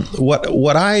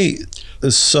what I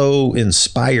was so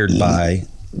inspired by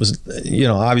was,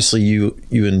 obviously you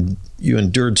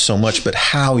endured so much, but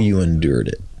how you endured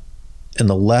it and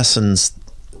the lessons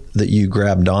that you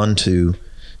grabbed onto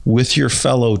with your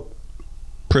fellow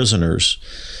prisoners.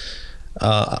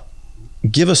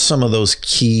 Give us some of those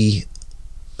key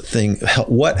thing.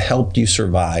 What helped you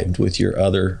survive with your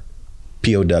other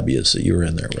POWs that you were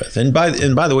in there with. And by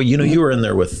the way, you were in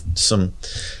there with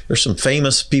there's some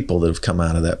famous people that have come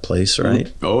out of that place,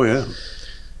 right? Oh yeah.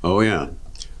 Oh yeah.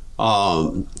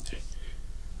 I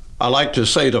like to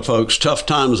say to folks, tough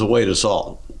times await us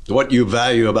all. What you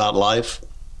value about life,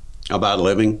 about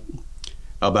living,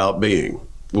 about being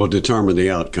will determine the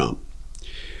outcome.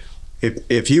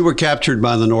 If you were captured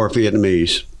by the North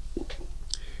Vietnamese,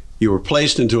 you were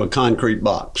placed into a concrete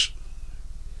box.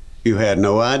 You had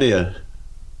no idea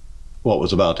what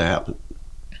was about to happen.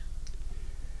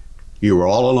 You were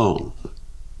all alone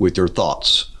with your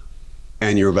thoughts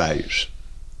and your values.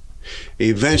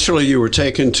 Eventually, you were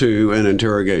taken to an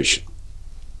interrogation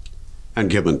and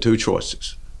given two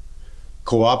choices: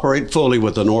 cooperate fully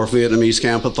with the North Vietnamese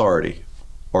camp authority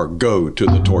or go to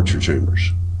the torture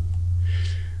chambers.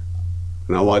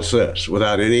 Now watch this.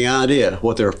 Without any idea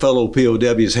what their fellow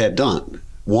POWs had done,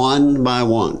 one by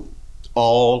one,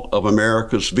 all of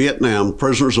America's Vietnam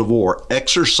prisoners of war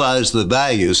exercised the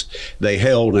values they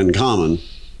held in common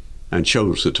and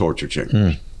chose the torture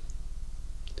chambers.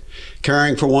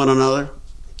 Caring for one another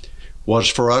was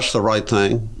for us the right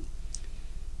thing,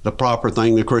 the proper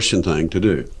thing, the Christian thing to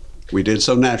do. We did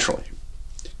so naturally,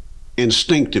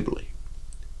 instinctively,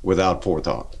 without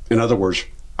forethought. In other words,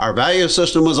 our value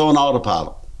system was on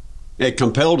autopilot. It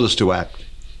compelled us to act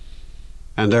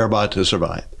and thereby to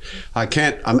survive.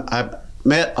 I've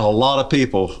met a lot of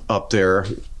people up there,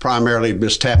 primarily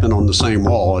just tapping on the same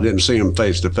wall. I didn't see them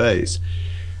face to face.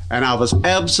 And I was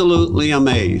absolutely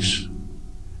amazed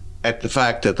at the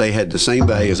fact that they had the same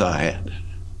values I had.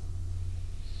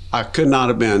 I could not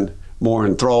have been more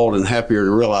enthralled and happier to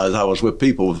realize I was with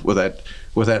people with that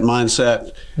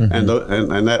mindset and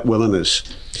that willingness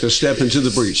to step into the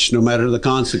breach, no matter the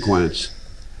consequence,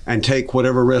 and take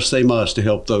whatever risk they must to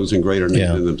help those in greater need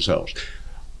than themselves.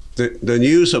 The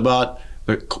news about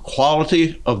the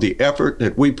quality of the effort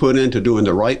that we put into doing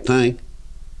the right thing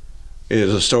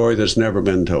is a story that's never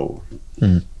been told.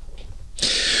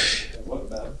 What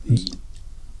about the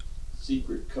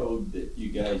secret code that you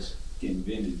guys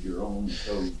invented, your own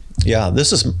code? Yeah,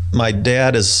 this is my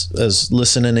dad is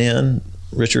listening in.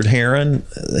 Richard Herron,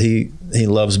 he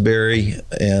loves Barry,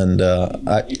 and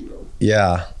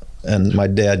and my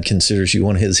dad considers you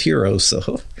one of his heroes.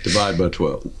 So divide by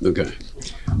 12. Okay.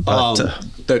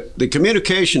 The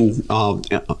communication,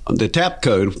 the TAP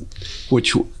code,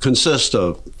 which consists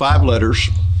of 5 letters,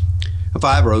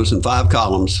 5 rows, and 5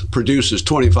 columns, produces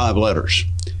 25 letters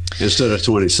instead of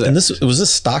 26. And was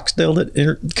this Stockdale that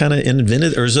kind of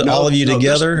invented, or is it all of you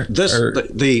together?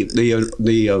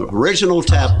 The original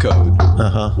TAP code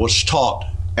was taught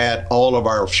at all of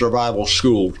our survival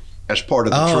schools as part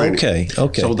of the training.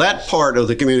 Okay. So that part of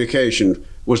the communication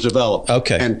was developed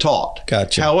and taught.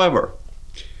 Gotcha. However,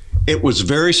 it was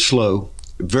very slow,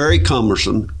 very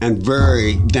cumbersome, and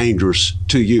very dangerous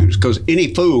to use, because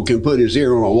any fool can put his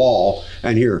ear on a wall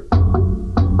and hear.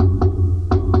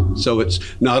 So it's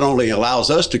not only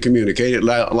allows us to communicate, it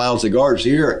allows the guards to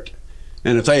hear it.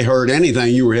 And if they heard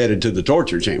anything, you were headed to the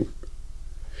torture chamber.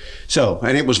 So,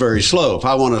 and it was very slow. If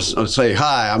I want to say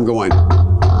hi, I'm going.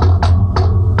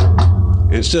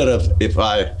 Instead of,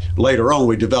 later on,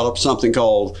 we developed something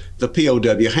called the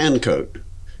POW hand code.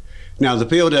 Now, the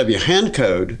POW hand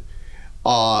code,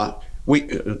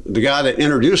 the guy that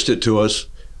introduced it to us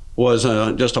was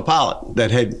just a pilot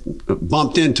that had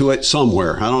bumped into it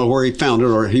somewhere. I don't know where he found it,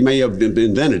 or he may have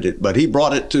invented it, but he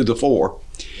brought it to the fore.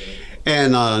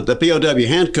 And the POW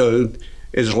hand code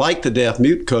is like the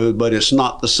deaf-mute code, but it's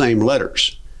not the same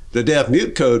letters. The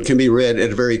deaf-mute code can be read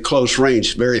at a very close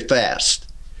range, very fast.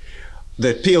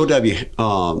 The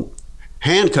POW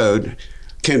hand code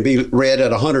can be read at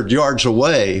 100 yards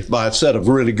away by a set of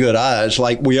really good eyes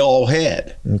like we all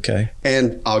had. Okay.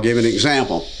 And I'll give an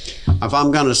example. If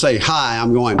I'm going to say hi,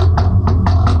 I'm going,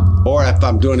 or if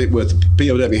I'm doing it with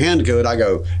POW hand code, I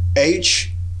go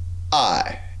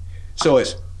H-I. So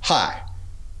it's hi.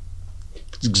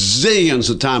 Zillions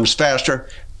of times faster,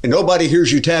 and nobody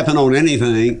hears you tapping on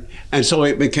anything. And so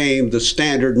it became the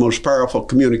standard, most powerful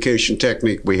communication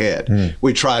technique we had.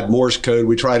 We tried Morse code,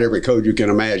 we tried every code you can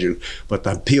imagine, but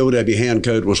the POW hand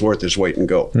code was worth its weight in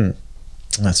gold.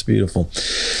 That's beautiful.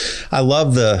 I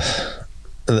love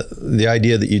the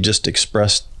idea that you just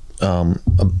expressed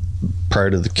prior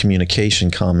to the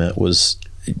communication comment. Was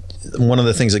one of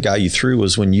the things that got you through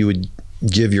was when you would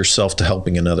give yourself to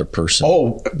helping another person.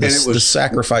 And it was the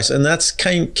sacrifice, and that's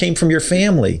came from your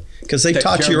family. Because they Take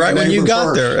taught care you of right your when you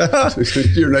neighbor got first. there.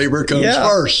 Your neighbor comes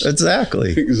first.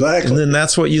 Exactly. Exactly. And then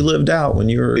that's what you lived out when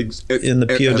you were in the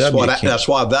POW camp. That's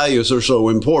why values are so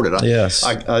important. Yes.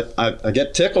 I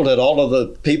get tickled at all of the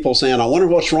people saying, I wonder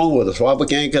what's wrong with us, why we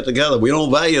can't get together. We don't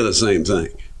value the same thing.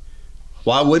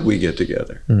 Why would we get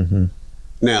together? Mm-hmm.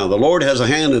 Now, the Lord has a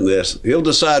hand in this. He'll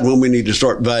decide when we need to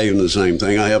start valuing the same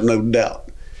thing. I have no doubt.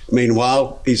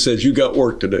 Meanwhile, he says, you got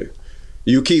work to do.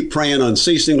 You keep praying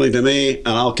unceasingly to me, and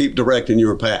I'll keep directing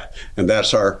your path. And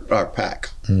that's our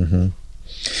pack. Mm-hmm.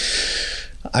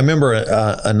 I remember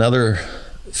another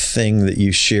thing that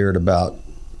you shared about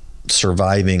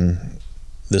surviving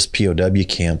this POW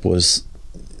camp was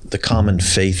the common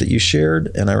faith that you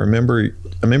shared. And I remember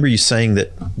you saying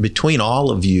that between all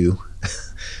of you,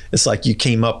 it's like you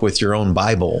came up with your own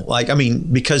Bible.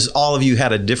 Because all of you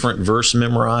had a different verse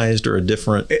memorized or a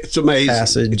different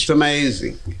passage. It's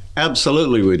amazing.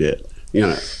 Absolutely we did.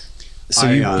 So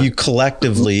you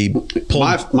collectively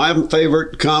pulled. My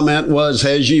favorite comment was,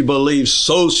 as ye believe,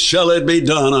 so shall it be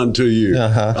done unto you.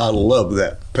 Uh-huh. I love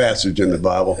that passage in the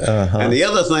Bible. Uh-huh. And the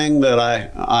other thing that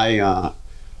I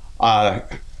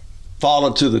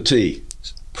followed to the T,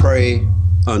 pray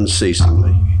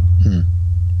unceasingly.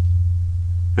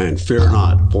 And fear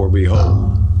not, for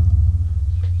behold,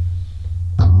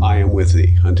 I am with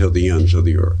thee until the ends of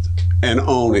the earth. And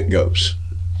on it goes.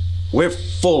 We're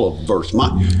full of verse.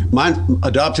 My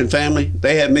adopted family,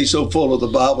 they had me so full of the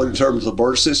Bible in terms of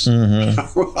verses.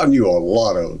 Mm-hmm. I knew a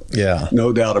lot of them. Yeah.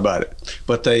 No doubt about it.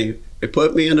 But they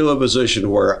put me into a position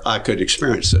where I could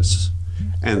experience this.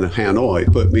 And the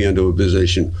Hanoi put me into a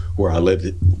position where I lived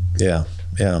it. Yeah,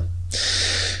 yeah.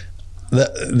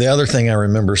 The other thing I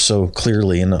remember so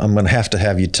clearly, and I'm going to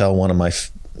have you tell one of my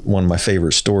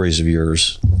favorite stories of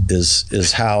yours,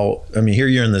 is how, here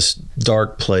you're in this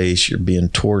dark place, you're being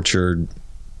tortured,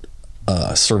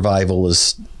 survival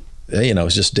is,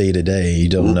 it's just day to day. You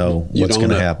don't know what's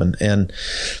going to happen.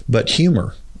 But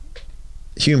humor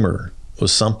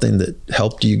was something that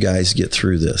helped you guys get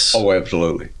through this. Oh,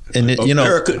 absolutely. And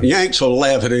Yanks will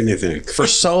laugh at anything. For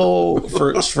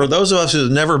those of us who've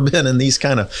never been in these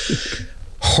kind of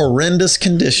horrendous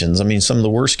conditions, some of the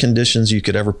worst conditions you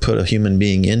could ever put a human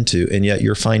being into, and yet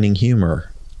you're finding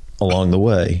humor along the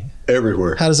way.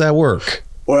 Everywhere. How does that work?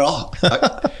 Well,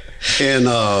 in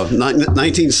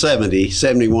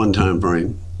 1970-71 time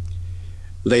frame,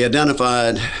 they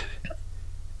identified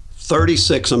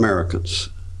 36 Americans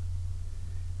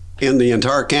in the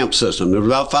entire camp system. There were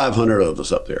about 500 of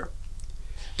us up there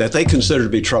that they considered to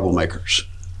be troublemakers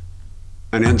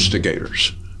and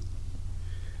instigators.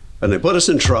 And they put us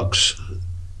in trucks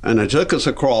and they took us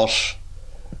across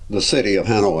the city of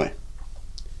Hanoi.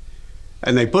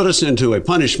 And they put us into a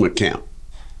punishment camp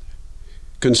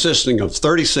consisting of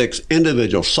 36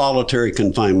 individual solitary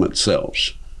confinement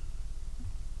cells.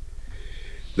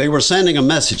 They were sending a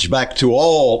message back to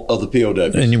all of the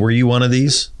POWs. And were you one of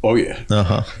these? Oh, yeah.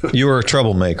 Uh-huh. You were a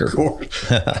troublemaker. Of course.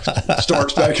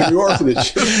 Starts back in the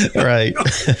orphanage. Right.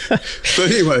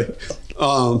 But anyway,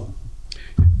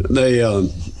 they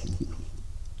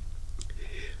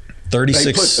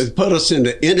 36. They put us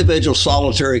into individual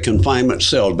solitary confinement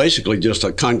cells, basically just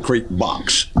a concrete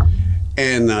box.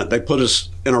 And they put us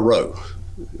in a row.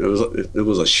 It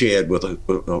was a shed with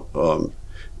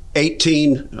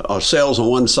 18 cells on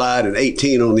one side and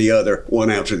 18 on the other, one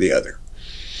after the other.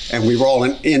 And we were all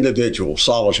in individual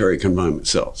solitary confinement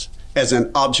cells as an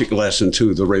object lesson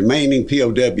to the remaining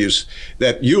POWs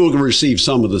that you will receive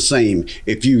some of the same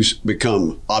if you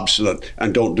become obstinate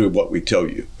and don't do what we tell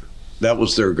you. That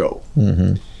was their goal.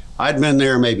 Mm-hmm. I'd been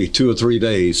there maybe 2 or 3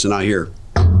 days and I hear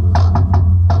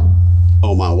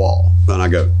on my wall. Then I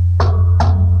go,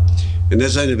 and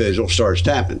this individual starts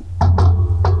tapping.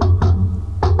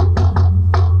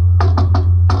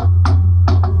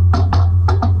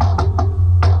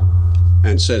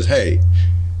 And says, hey,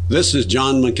 this is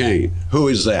John McCain. Who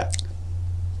is that?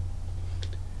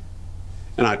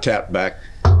 And I tap back,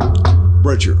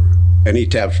 Bridger. And he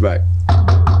taps back,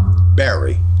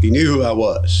 Barry. He knew who I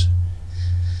was.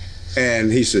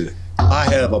 And he said, I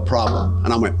have a problem.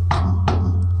 And I went,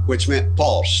 which meant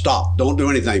pause, stop, don't do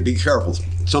anything, be careful,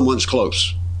 someone's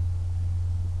close.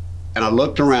 And I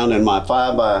looked around in my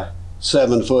 5 by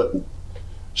 7 foot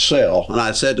cell, and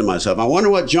I said to myself, I wonder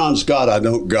what John's got I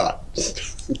don't got.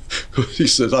 He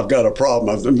says, I've got a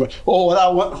problem. I said,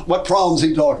 what problem's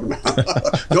he talking about?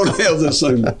 Don't have this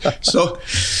anymore. So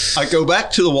I go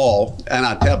back to the wall, and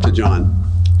I tap to John,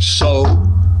 so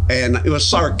And it was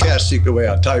sarcastic the way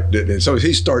I typed it. And so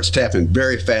he starts tapping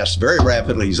very fast, very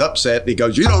rapidly. He's upset. And he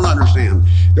goes, "You don't understand.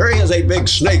 There is a big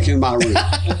snake in my room."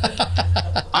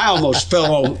 I almost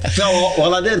fell on.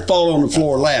 Well, I did fall on the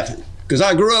floor laughing because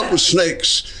I grew up with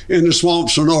snakes in the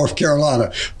swamps of North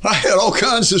Carolina. I had all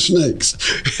kinds of snakes.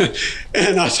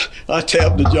 And I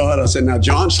tapped to John. I said, "Now,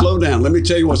 John, slow down. Let me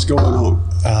tell you what's going on."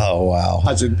 Oh, wow.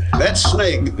 I said, "That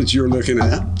snake that you're looking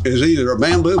at is either a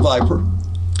bamboo viper,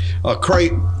 a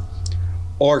crate,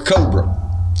 or a cobra.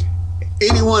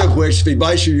 Any one of which, if he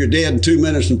bites you, you're dead in 2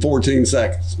 minutes and 14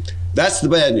 seconds. That's the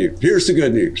bad news. Here's the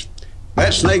good news.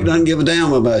 That snake doesn't give a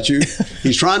damn about you.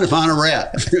 He's trying to find a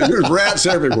rat. There's rats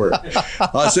everywhere."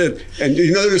 I said, "And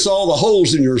you notice all the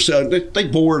holes in your cell? They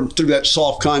bored through that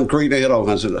soft concrete. They had all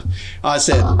kinds of stuff." I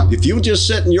said, "If you just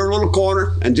sit in your little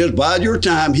corner and just bide your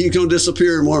time, he's going to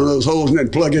disappear in one of those holes and then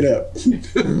plug it up."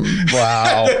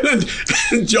 Wow.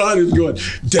 And John is going,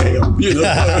 "Damn." You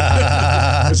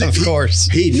know, Of course.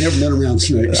 He'd never been around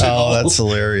snakes. Oh, that's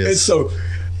hilarious. And so,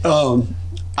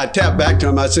 I tapped back to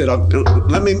him. I said,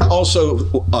 "Let me also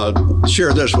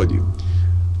share this with you.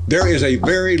 There is a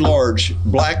very large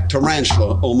black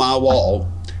tarantula on my wall.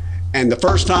 And the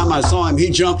first time I saw him, he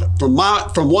jumped from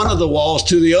one of the walls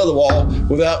to the other wall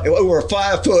without over a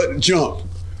 5-foot jump.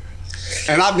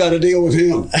 And I've got to deal with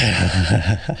him.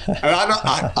 And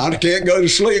I can't go to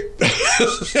sleep.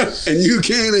 And you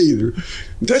can't either.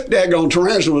 That daggone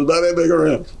tarantula was about that big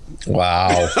around."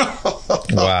 Wow.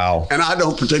 Wow. And I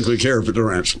don't particularly care for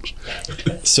tarantulas.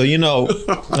 So,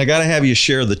 I got to have you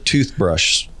share the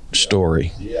toothbrush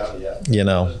story. Yeah.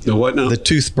 The what now? The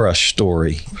toothbrush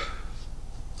story.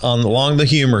 Along the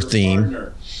humor theme,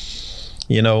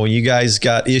 when you guys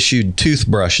got issued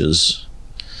toothbrushes,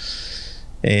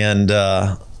 and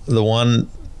the one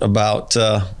about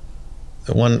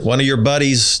one of your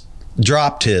buddies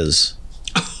dropped his.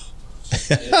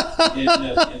 And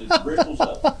it bristles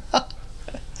up.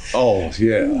 Oh,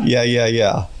 yeah.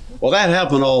 Yeah. Well, that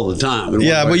happened all the time.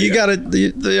 Yeah, but you got to,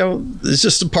 it's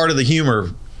just a part of the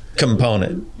humor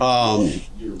component.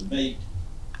 Your mate.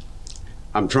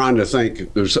 I'm trying to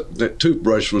think. That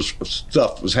toothbrush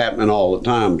stuff was happening all the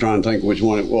time. I'm trying to think which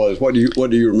one it was. What do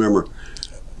you remember?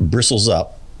 Bristles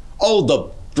up. Oh, the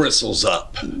bristles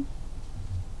up.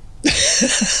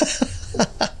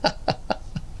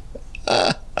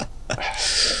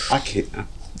 I can't.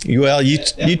 Well, you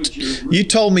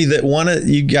told me that one of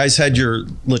you guys had your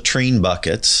latrine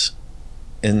buckets,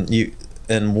 and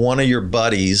one of your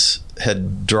buddies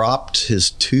had dropped his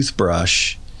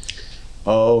toothbrush.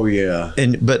 Oh yeah.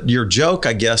 But your joke,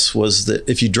 I guess, was that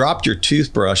if you dropped your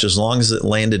toothbrush, as long as it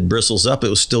landed bristles up, it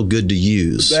was still good to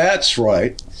use. That's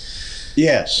right.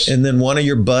 Yes. And then one of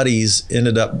your buddies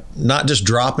ended up not just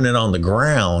dropping it on the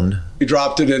ground. He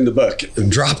dropped it in the bucket.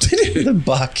 Dropped it in the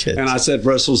bucket. And I said,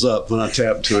 "Bristles up," when I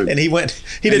tapped to him. And he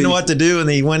didn't know what to do, and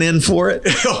he went in for it.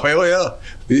 Oh, hell yeah.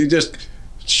 He just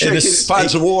shake it,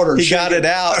 find some water. He got it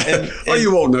out. And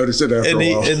you won't notice it after a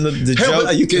while. And the joke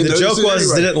was,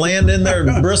 anyway. Did it land in there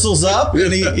bristles up?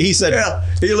 And he said, yeah.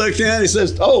 He looked in, he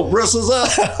says, "Oh, bristles up."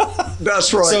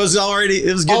 That's right. So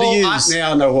it was good to use.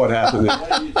 Now I know what happened.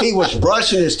 He was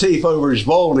brushing his teeth over his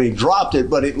bowl and he dropped it,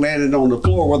 but it landed on the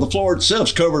floor. Well, the floor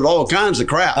itself's covered with all kinds of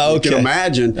crap. Okay. You can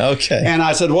imagine. Okay. And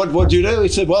I said, "What'd you do?" He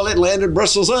said, "Well, it landed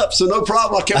bristles up, so no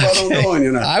problem. I kept right on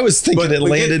going, I was thinking it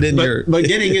landed in your... But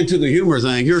getting into the humor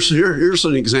thing, here's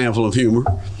an example of humor.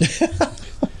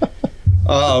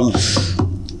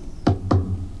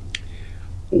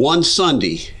 One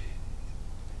Sunday,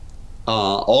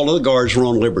 all of the guards were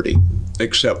on liberty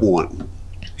except one.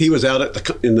 He was out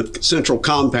in the central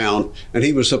compound, and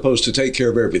he was supposed to take care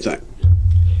of everything.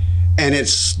 And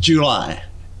it's July.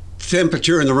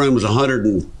 Temperature in the room was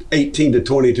 118 to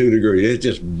 22 degrees. It's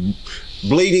just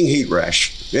bleeding heat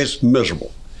rash. It's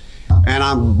miserable. And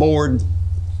I'm bored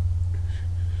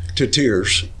to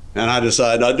tears, and I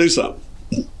decided I'd do something.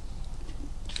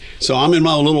 So I'm in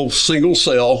my little single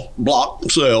cell, block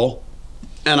cell,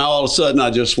 and all of a sudden I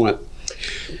just went,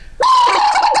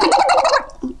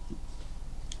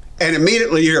 and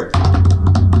immediately here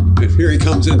he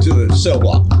comes into the cell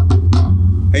block.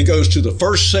 He goes to the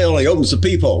first cell, he opens the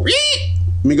peephole,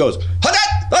 and he goes, "Hut-dat!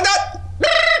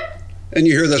 And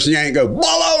you hear this yank go,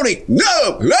 "Baloney!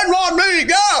 No! That's not me!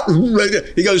 Go!"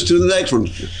 He goes to the next one,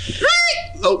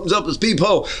 opens up his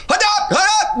peephole,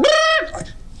 "Hut-dat!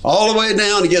 All the way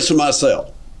down, he gets to my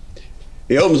cell.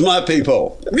 He opens my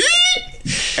peephole.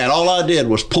 And all I did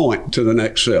was point to the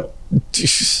next cell. And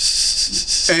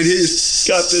he's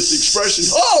got this expression,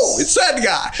 "Oh, it's that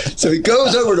guy." So he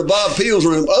goes over to Bob Peel's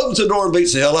room, opens the door and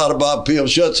beats the hell out of Bob Peel,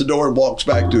 shuts the door and walks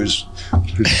back to his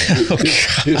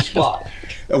spot.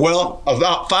 Well,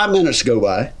 about 5 minutes go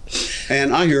by,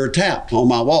 and I hear a tap on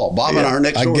my wall. Bob and I are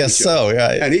next door. I guess so,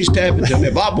 yeah. And he's tapping to me.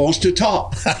 Bob wants to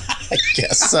talk. I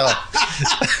guess so.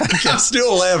 I'm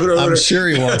still laughing over I'm it. sure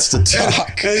he wants to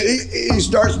talk. And he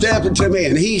starts tapping to me,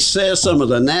 and he says some of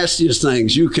the nastiest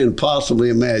things you can possibly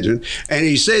imagine. And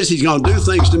he says he's going to do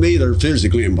things to me that are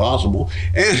physically impossible.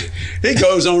 And he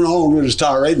goes on with his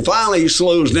tirade. And finally, he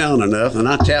slows down enough, and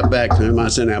I tap back to him. I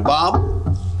said, now, Bob,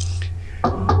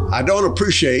 I don't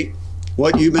appreciate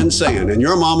what you've been saying, and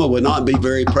your mama would not be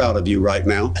very proud of you right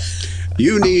now.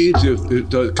 You need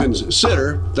to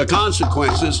consider the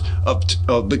consequences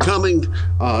of becoming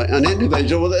an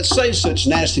individual that says such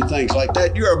nasty things like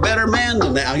that. You're a better man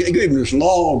than that. I gave him this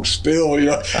long spill, you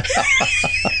know.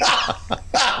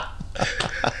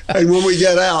 And when we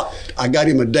get out, I got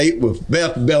him a date with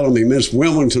Beth Bellamy, Miss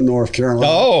Wilmington, North Carolina.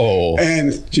 Oh.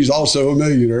 And she's also a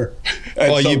millionaire.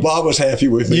 And well, so Bob was happy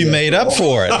with me. You made up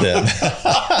for it then.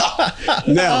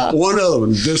 Now, one other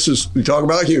one. We talk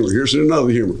about humor. Here's another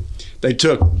humor. They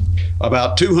took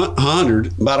about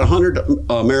 100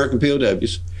 American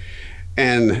POWs,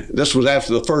 and this was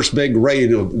after the first big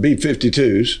raid of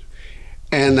B-52s,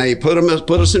 and they put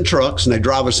us in trucks, and they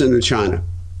drive us into China.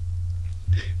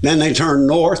 Then they turn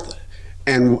north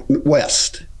and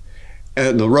west,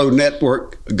 and the road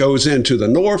network goes into the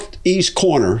northeast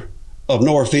corner of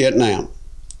North Vietnam,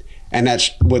 and that's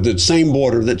with the same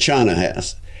border that China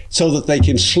has, so that they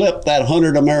can slip that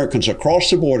 100 Americans across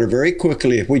the border very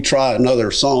quickly. If we try another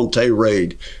Sante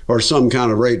raid or some kind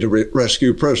of raid to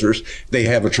rescue prisoners, they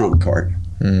have a trump card.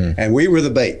 And we were the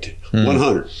bait,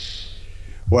 100.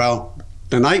 Well,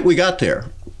 the night we got there,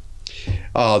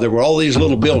 there were all these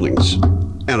little buildings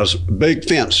and a big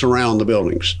fence around the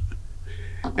buildings.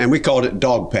 And we called it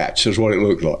Dog Patch, is what it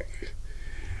looked like.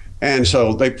 And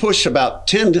so they pushed about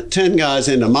 10 guys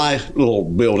into my little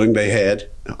building they had,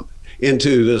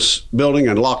 into this building,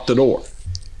 and locked the door.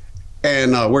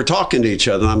 And we're talking to each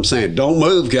other, and I'm saying, don't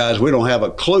move, guys. We don't have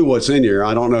a clue what's in here.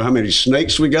 I don't know how many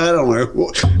snakes we got. I don't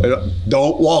know.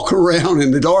 Don't walk around in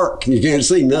the dark. You can't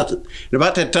see nothing. And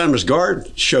about that time, this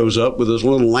guard shows up with his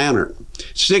little lantern,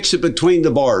 sticks it between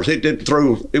the bars. It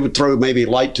would throw maybe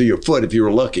light to your foot if you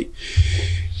were lucky.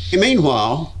 And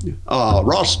meanwhile,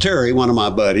 Ross Terry, one of my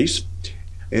buddies,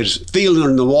 is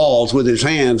feeling the walls with his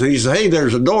hands, and he said, hey,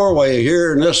 there's a doorway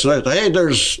here, and this, and that. Hey,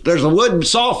 there's a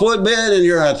soft wood bed in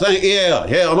here, I think. Yeah,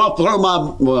 I'm gonna throw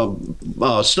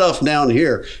my stuff down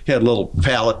here. He had a little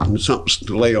pallet and something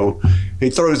to lay on. He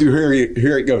throws through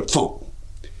here it goes, thump.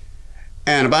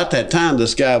 And about that time,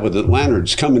 this guy with the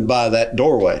lantern's coming by that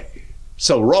doorway.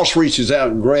 So Ross reaches out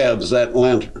and grabs that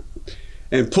lantern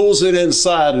and pulls it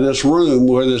inside of this room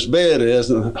where this bed is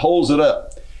and holds it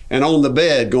up. And on the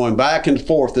bed, going back and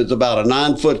forth, is about a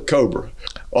 9-foot cobra,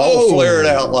 all flared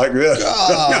out like this.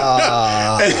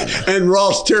 and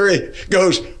Ross Terry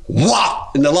goes,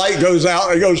 whop, and the light goes out,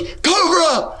 and he goes,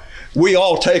 Cobra! We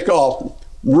all take off,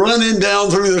 running down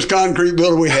through this concrete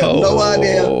building. We have no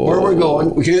idea where we're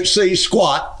going. We can't see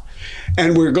squat,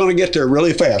 and we're going to get there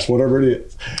really fast, whatever it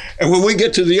is. And when we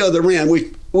get to the other end,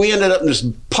 we ended up in this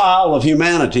pile of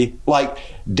humanity, like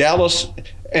Dallas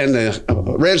and the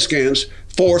Redskins,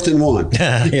 4th and 1.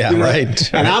 Yeah, you know?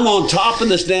 Right. And I'm on top of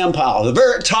this damn pile, the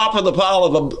very top of the pile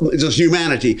of this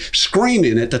humanity,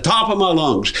 screaming at the top of my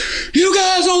lungs, you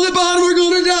guys on the bottom are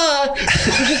going to die.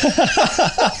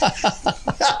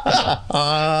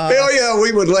 Hell yeah,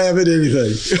 we would laugh at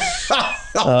anything.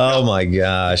 Oh my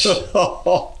gosh.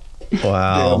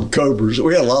 Wow. Damn cobras.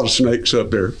 We had a lot of snakes up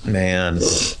there. Man.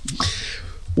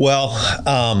 Well,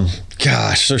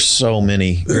 gosh, there's so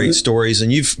many great stories,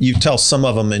 and you tell some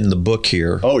of them in the book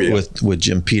here. Oh, yeah. with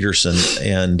Jim Peterson,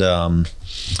 and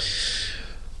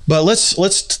but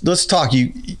let's talk.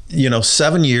 You know,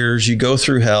 7 years, you go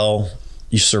through hell,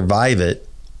 you survive it,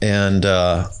 and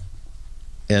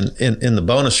in the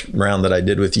bonus round that I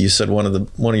did with you, you said one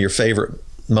of your favorite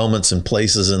moments and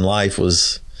places in life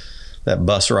was that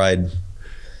bus ride.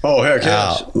 Oh, heck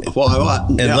yes.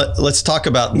 And let's talk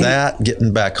about that,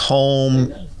 getting back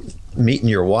home, meeting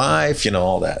your wife,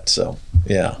 all that. So,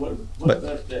 yeah. What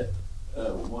about that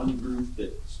one group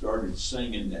that started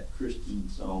singing that Christian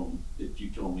song that you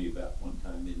told me about one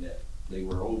time, in that they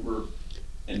were over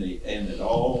and that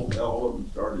all of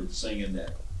them started singing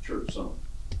that church song?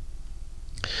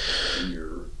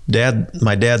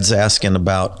 My dad's asking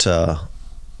about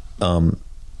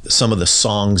some of the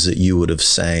songs that you would have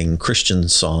sang, Christian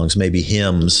songs, maybe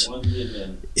hymns,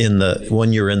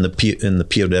 when you're in the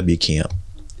POW camp.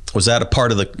 Was that a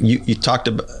part of you talked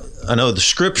I know the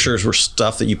scriptures were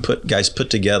stuff that you guys put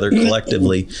together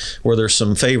collectively. Were there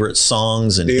some favorite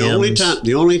songs and hymns?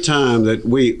 The only time that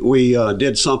we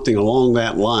did something along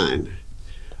that line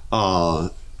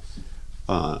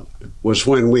was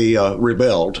when we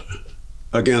rebelled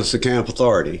against the camp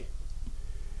authority.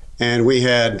 And we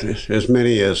had as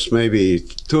many as maybe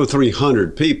 200 or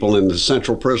 300 people in the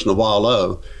central prison of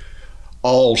Wallow,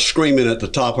 all screaming at the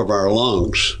top of our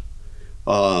lungs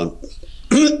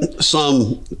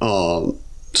some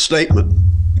statement.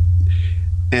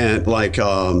 And like,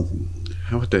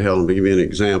 what the hell, let me give you an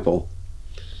example.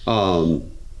 I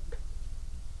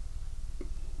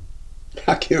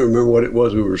can't remember what it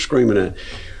was we were screaming at.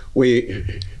 We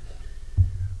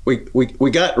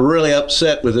got really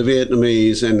upset with the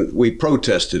Vietnamese, and we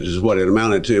protested is what it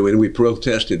amounted to, and we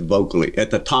protested vocally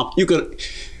at the top.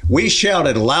 We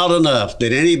shouted loud enough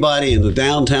that anybody in the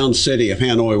downtown city of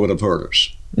Hanoi would have heard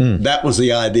us. That was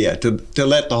the idea, to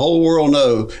let the whole world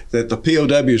know that the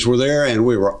POWs were there and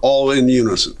we were all in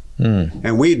unison.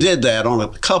 And we did that on a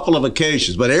couple of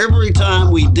occasions, but every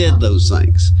time we did those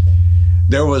things,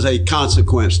 there was a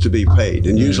consequence to be paid,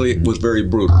 and usually it was very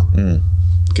brutal.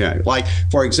 Okay, like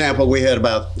for example, we had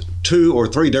about 2 or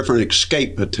 3 different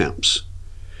escape attempts,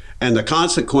 and the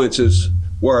consequences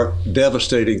were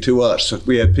devastating to us.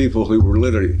 We had people who were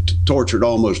literally tortured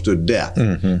almost to death.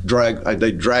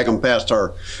 They drag them past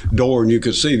our door, and you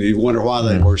could see them. You wonder why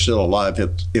they were still alive,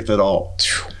 if at all.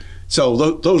 So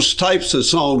those types of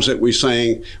songs that we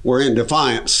sang were in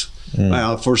defiance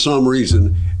for some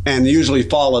reason, and usually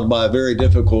followed by very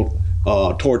difficult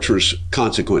torturous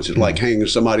consequences, like hanging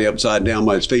somebody upside down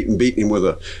by his feet and beating him with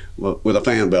a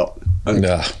fan belt,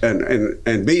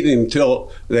 and beating him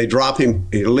until they drop him,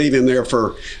 leave him there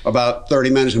for about 30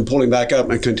 minutes and pull him back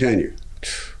up and continue,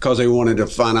 because they wanted to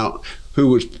find out who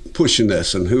was pushing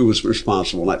this and who was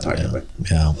responsible, that type of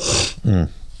thing.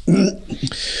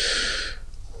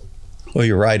 Well,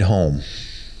 your ride home,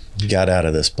 you got out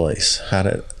of this place.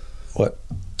 What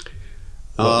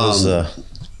was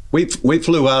We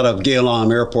flew out of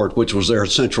Gyelam Airport, which was their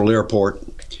central airport,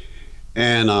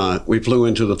 and we flew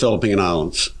into the Philippine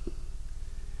Islands.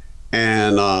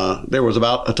 And there was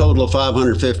about a total of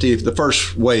 550. The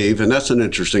first wave, and that's an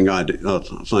interesting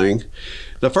thing,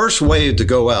 the first wave to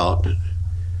go out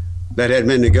that had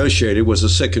been negotiated was the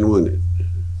sick and wounded.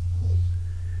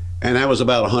 And that was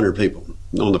about 100 people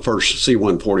on the first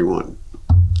C-141.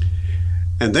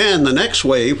 And then the next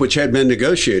wave, which had been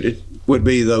negotiated, would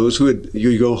be those who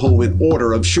you go home in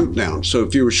order of shoot down. So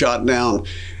if you were shot down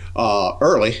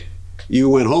early, you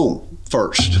went home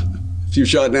first. If you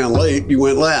shot down late, you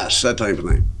went last, that type of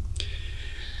thing.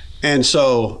 And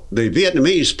so the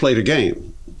Vietnamese played a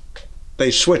game. They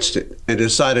switched it and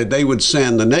decided they would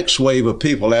send the next wave of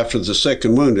people after the sick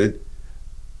and wounded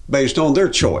based on their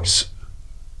choice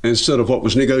instead of what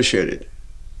was negotiated.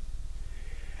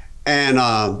 And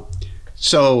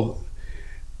so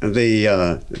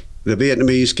the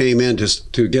Vietnamese came in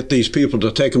to get these people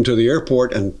to take them to the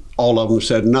airport, and all of them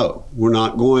said, no, we're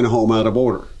not going home out of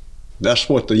order. That's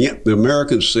what the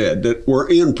Americans said, that we're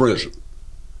in prison.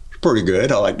 It's pretty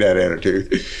good. I like that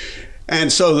attitude.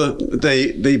 And so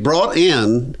they brought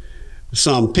in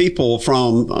some people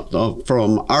from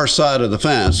our side of the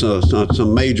fence,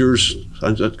 some majors,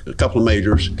 a couple of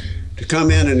majors, to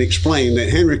come in and explain that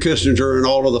Henry Kissinger and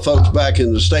all of the folks back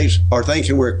in the States are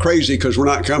thinking we're crazy because we're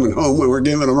not coming home when we're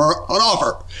giving them an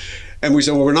offer. And we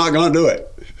said, well, we're not going to do it.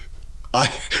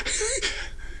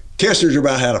 Kissinger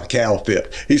about had a cow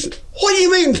fit. He said, what do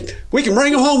you mean? We can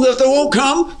bring them home that they won't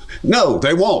come? No,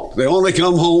 they won't. They only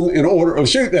come home in order of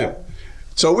shoot down.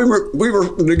 So we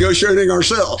were negotiating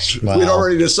ourselves. Wow. We'd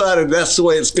already decided that's the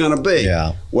way it's going to be.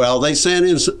 Yeah. Well, they sent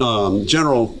in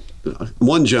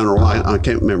one general, I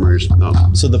can't remember his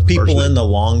name. So the people in the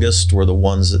longest were the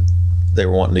ones that they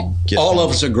were wanting to get. All of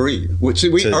us agreed.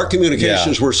 Our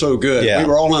communications were so good. Yeah. We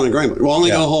were all in agreement. We'll only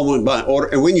go home by order,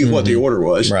 and we knew what the order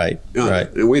was. Right. Right.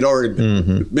 And we'd already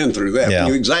been through that. Yeah.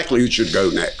 We knew exactly who should go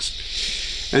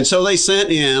next. And so they sent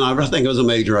in, I think it was a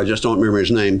major, I just don't remember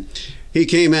his name. He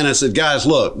came in and said, guys,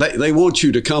 look, they want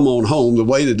you to come on home the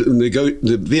way the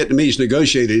Vietnamese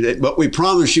negotiated it, but we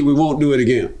promise you we won't do it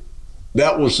again.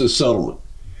 That was the settlement.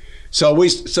 So we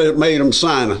made them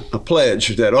sign a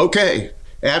pledge that, okay,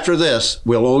 after this,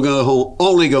 we'll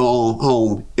only go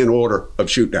home in order of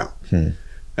shoot down.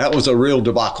 That was a real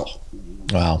debacle.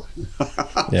 Wow.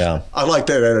 Yeah. I like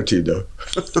that attitude, though.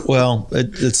 Well,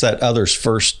 it's that others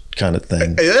first kind of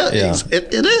thing. It is. Yeah.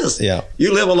 It is. Yeah.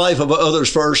 You live a life of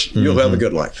others first, you'll have a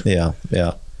good life. Yeah.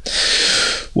 Yeah.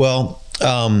 Well,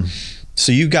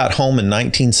 so you got home in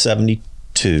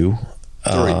 1972.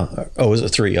 Was it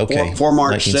 3? Okay. For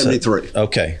March 73.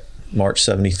 Okay. March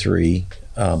 73,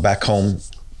 back home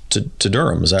to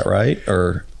Durham. Is that right?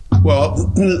 Or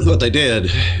Well, what they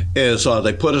did is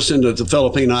they put us into the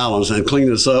Philippine Islands and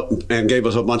cleaned us up and gave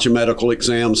us a bunch of medical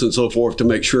exams and so forth to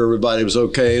make sure everybody was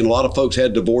okay. And a lot of folks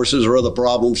had divorces or other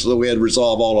problems, so we had to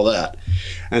resolve all of that.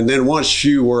 And then once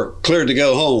you were cleared to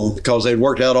go home, because they'd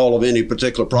worked out all of any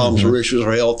particular problems or issues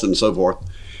or health and so forth,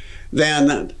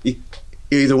 then you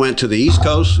either went to the East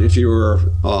Coast if you were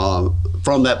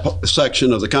from that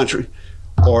section of the country,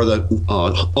 or the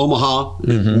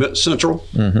Omaha Central,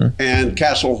 and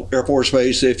Castle Air Force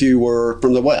Base if you were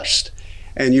from the West.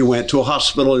 And you went to a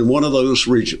hospital in one of those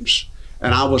regions.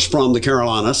 And I was from the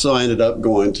Carolinas, so I ended up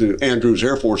going to Andrews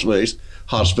Air Force Base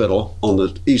Hospital on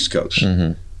the East Coast.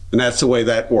 And that's the way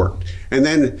that worked. And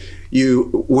then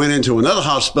you went into another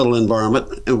hospital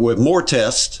environment with more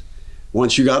tests.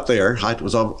 Once you got there, it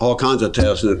was all kinds of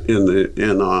tests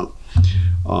in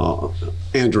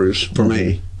Andrews for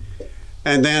me.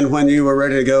 And then when you were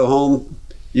ready to go home,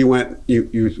 you went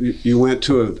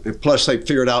to a, plus they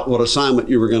figured out what assignment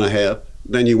you were going to have.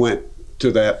 Then you went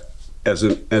to that as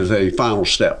a final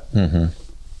step.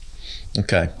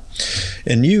 Okay.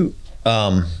 And you,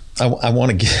 I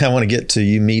want to get to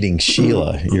you meeting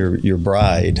Sheila, your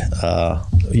bride.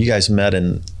 You guys met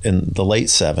in the late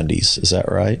 70s. Is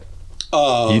that right?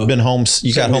 You've been home.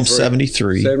 You got home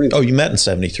 73. Oh, you met in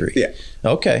 73. Yeah.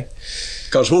 Okay.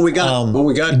 Because when we got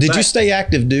did back, you stay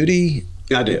active duty?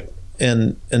 I did.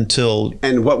 And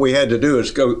what we had to do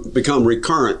is become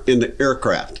recurrent in the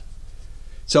aircraft.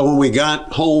 So when we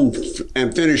got home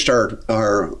and finished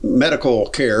our medical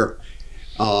care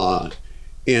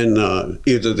in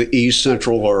either the East,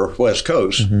 Central, or West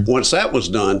Coast, once that was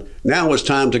done, now it was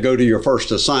time to go to your first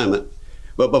assignment.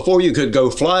 But before you could go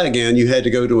fly again, you had to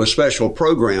go to a special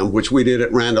program, which we did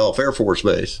at Randolph Air Force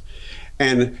Base,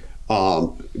 and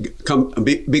become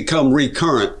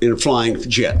recurrent in flying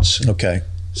jets. Okay.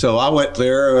 So I went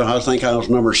there, I think I was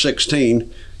number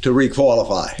 16 to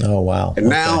requalify. Oh, wow. And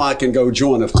now I can go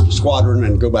join a squadron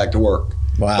and go back to work.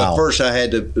 Wow. But first I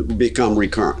had to become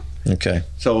recurrent. Okay.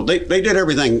 So they did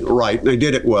everything right, and they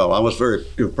did it well. I was very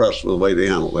impressed with the way they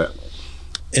handled that.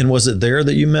 And was it there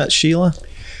that you met Sheila?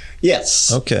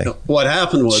 Yes. Okay. What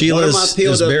happened was Sheila one of my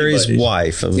POW is Barry's buddies,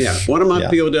 wife. One of my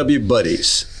POW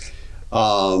buddies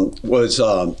was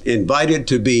invited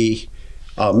to be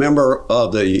a member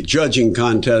of the judging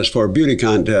contest for a beauty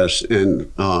contest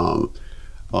in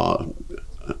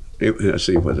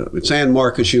San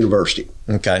Marcos University.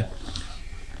 Okay.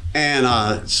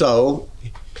 And so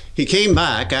he came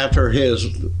back after his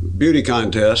beauty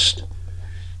contest,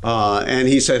 and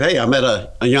he said, "Hey, I met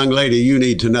a young lady you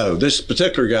need to know." This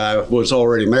particular guy was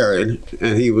already married,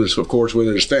 and he was, of course, with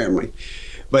his family.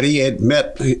 But he had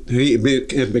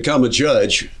become a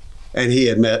judge, and he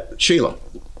had met Sheila.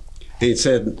 He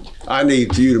said, "I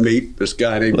need for you to meet this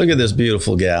guy named..." Look at this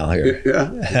beautiful gal here.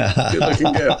 Yeah,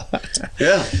 good-looking gal.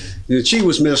 Yeah, she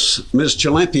was Miss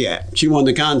Chalympiad. She won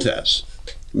the contest,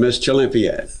 Miss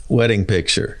Chalympiad. Wedding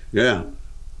picture. Yeah,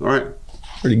 all right.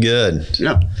 Pretty good.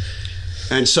 Yeah.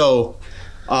 And so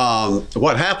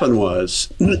what happened was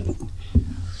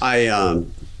I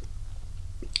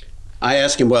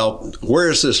asked him, "Well, where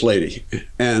is this lady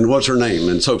and what's her name?"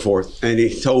 and so forth. And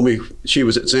he told me she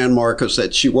was at San Marcos,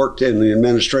 that she worked in the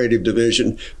administrative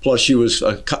division, plus she was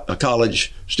a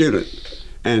college student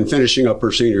and finishing up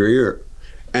her senior year,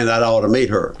 and that I ought to meet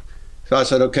her. So I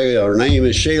said, "Okay, her name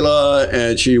is Sheila,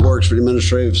 and she works for the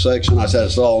administrative section." I said,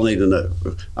 "That's all I need to know.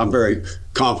 I'm very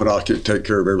confident I can take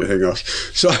care of everything else."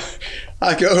 So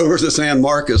I go over to San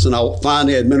Marcos, and I'll find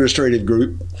the administrative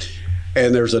group,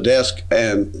 and there's a desk,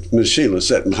 and Miss Sheila's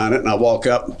sitting behind it, and I walk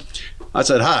up. I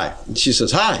said, "Hi." She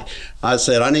says, "Hi." I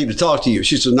said, "I need to talk to you."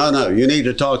 She said, No, you need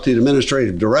to talk to the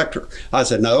administrative director." I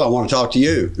said, "No, I want to talk to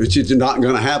you." It's not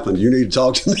going to happen. You need to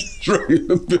talk to me.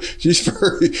 She's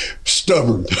very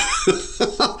stubborn.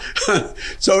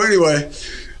 So anyway,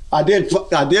 I did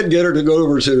get her to go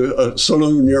over to a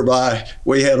saloon nearby.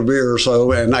 We had a beer or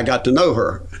so, and I got to know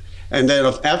her. And then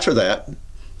after that,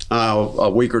 a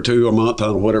week or two, a month,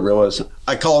 whatever it was,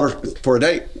 I called her for a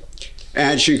date.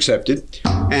 And she accepted.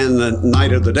 And the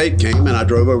night of the date came, and I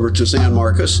drove over to San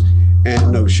Marcos,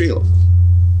 and no Sheila.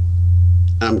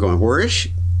 I'm going, "Where is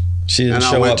she?" She didn't and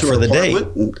show up for the date.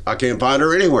 And I can't find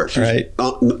her anywhere. She's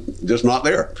just not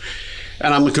there.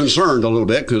 And I'm concerned a little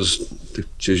bit because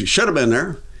she should have been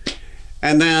there.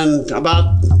 And then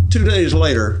about 2 days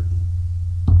later,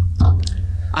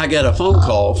 I get a phone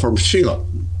call from Sheila.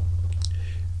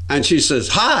 And she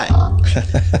says, "Hi,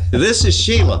 this is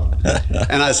Sheila."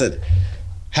 And I said,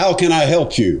 how can I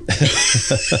help you?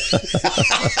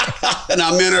 And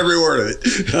I meant every word of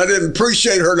it. I didn't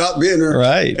appreciate her not being there.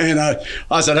 Right. And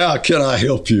I said, how can I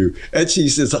help you? And she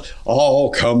says, oh,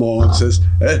 come on.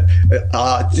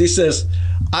 She says,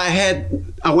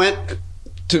 I went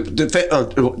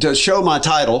to show my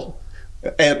title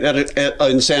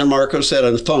in San Marcos at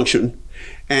a function,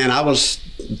 and I was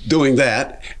doing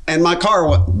that, and my car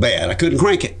went bad. I couldn't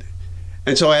crank it.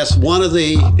 And so I asked one of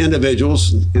the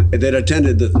individuals that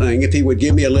attended the thing if he would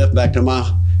give me a lift back to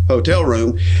my hotel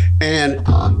room, and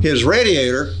his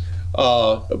radiator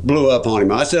blew up on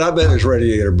him. I said, I bet his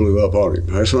radiator blew up on him.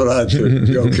 That's what I said.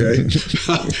 Okay.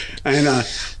 And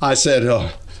I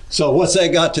said, so what's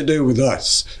that got to do with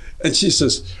us? And she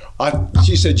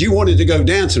said, you wanted to go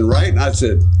dancing, right? And I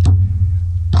said,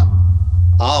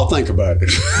 I'll think about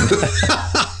it.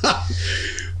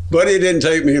 But it didn't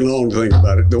take me long to think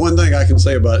about it. The one thing I can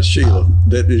say about Sheila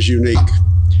that is unique,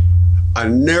 I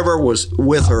never was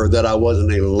with her that I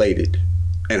wasn't elated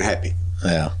and happy.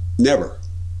 Yeah. Never.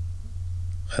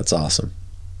 That's awesome.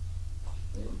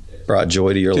 Brought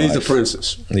joy to your life. She's a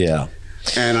princess. Yeah.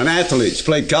 And an athlete. She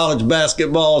played college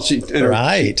basketball. She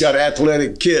got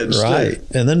athletic kids. Right.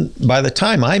 Too. And then by the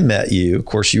time I met you, of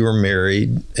course, you were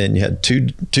married and you had two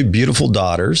beautiful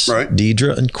daughters, right?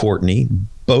 Deidre and Courtney,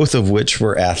 both of which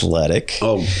were athletic.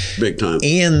 Oh, big time.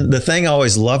 And the thing I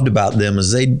always loved about them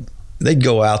is they'd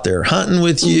go out there hunting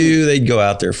with you. They'd go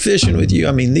out there fishing with you.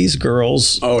 I mean, these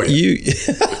girls. Oh, yeah.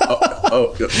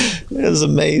 It was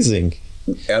amazing.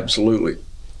 Absolutely.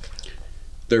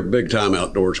 They're big time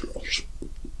outdoors girls.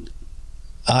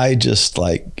 I just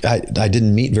I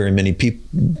didn't meet very many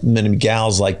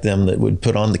gals like them that would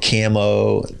put on the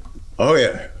camo. Oh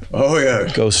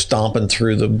yeah. Go stomping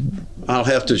through the. I'll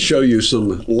have to show you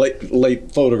some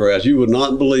late photographs. You would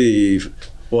not believe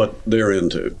what they're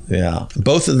into. Yeah.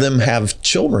 Both of them have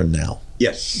children now.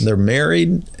 Yes. They're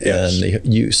married. Yes.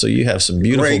 And so you have some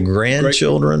beautiful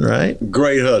grandchildren, right?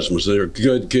 Great husbands. They're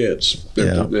good kids.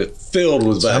 They're filled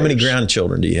with values. How many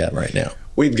grandchildren do you have right now?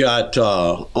 We've got,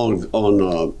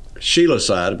 on Sheila's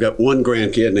side, I've got one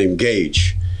grandkid named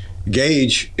Gage.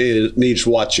 Gage needs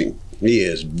watching. He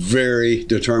is very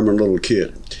determined little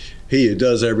kid. He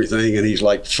does everything, and he's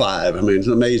like 5. I mean, it's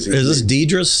amazing. Is this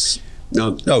Deidre's?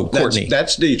 No. Oh, Courtney.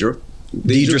 That's Deidre.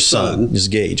 Deidre's son is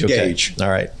Gage. Okay. Gage. All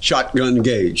right. Shotgun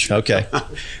Gage. Okay.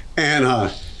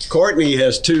 And Courtney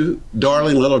has 2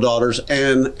 darling little daughters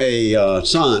and a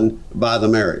son by the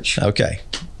marriage. Okay.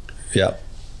 Yeah.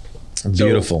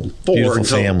 Beautiful. So beautiful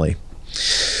family.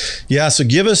 Yeah. So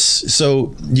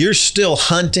so you're still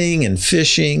hunting and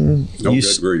fishing. You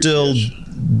still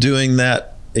doing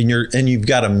that, and you've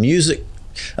got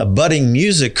a budding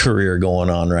music career going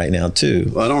on right now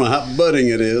too. I don't know how budding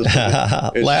it is.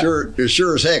 It's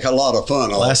sure as heck a lot of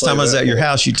fun. Last time I was at your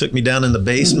house, you took me down in the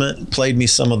basement, played me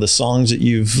some of the songs that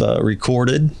you've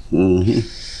recorded. Mm-hmm.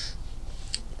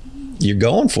 You're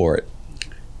going for it.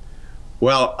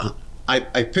 Well,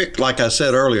 I picked, like I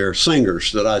said earlier,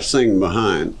 singers that I sing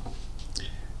behind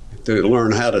to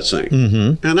learn how to sing,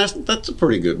 mm-hmm. and that's a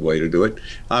pretty good way to do it.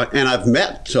 And I've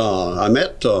met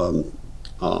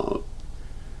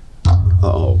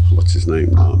what's his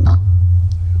name?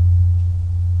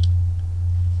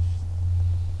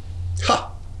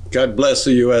 God bless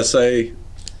the USA.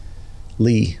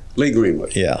 Lee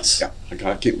Greenwood. Yes. Yeah, I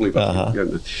can't believe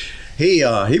He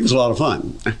was a lot of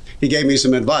fun. He gave me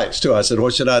some advice too. I said,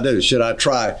 what should I do? Should I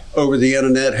try over the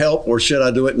internet help, or should I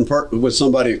do it with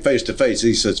somebody face to face?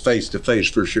 He says face to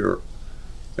face for sure.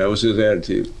 That was his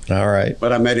attitude. All right.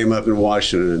 But I met him up in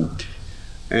Washington,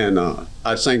 and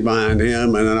I sing behind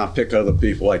him, and then I pick other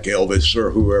people like Elvis or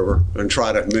whoever and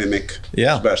try to mimic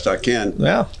as best I can.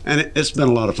 Yeah. And it's been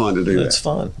a lot of fun to do that. It's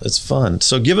fun. It's fun.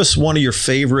 So give us one of your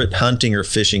favorite hunting or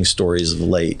fishing stories of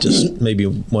late. Just maybe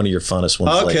one of your funnest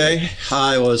ones. Okay. Lately.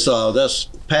 I was, this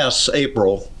past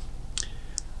April,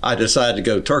 I decided to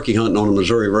go turkey hunting on the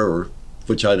Missouri River,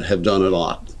 which I have done a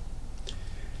lot.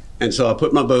 And so I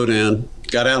put my boat in,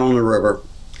 got out on the river,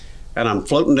 and I'm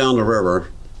floating down the river.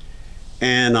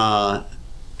 And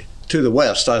to the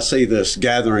west, I see this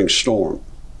gathering storm.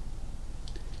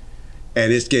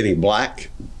 And it's getting black,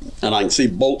 and I can see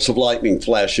bolts of lightning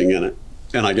flashing in it.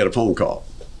 And I get a phone call,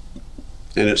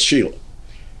 and it's Sheila.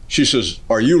 She says,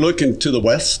 "Are you looking to the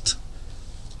west?"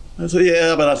 I said,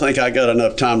 "Yeah, but I think I got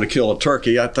enough time to kill a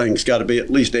turkey. I think it's got to be at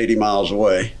least 80 miles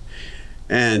away."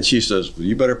 And she says, "Well,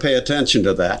 you better pay attention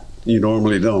to that. You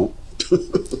normally don't."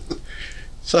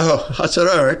 So I said,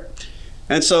 all right.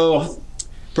 And so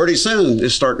pretty soon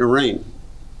it's starting to rain.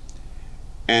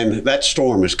 And that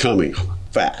storm is coming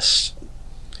fast.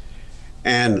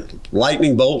 And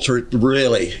lightning bolts are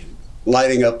really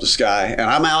lighting up the sky, and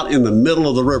I'm out in the middle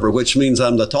of the river, which means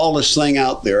I'm the tallest thing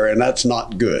out there, and that's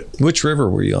not good. Which river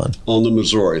were you on? On the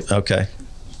Missouri. Okay.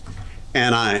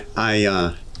 And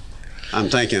I'm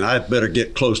thinking I better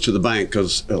get close to the bank,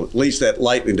 because at least that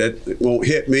lightning that won't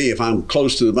hit me. If I'm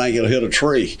close to the bank, it'll hit a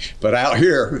tree. But out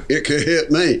here, it could hit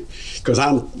me because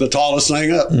I'm the tallest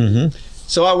thing up. Mm-hmm.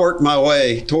 So I worked my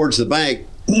way towards the bank,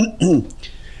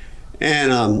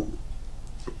 and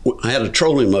I had a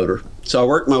trolling motor. So I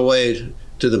worked my way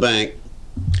to the bank,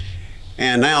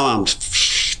 and now I'm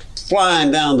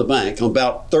flying down the bank. I'm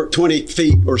about 20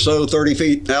 feet or so, 30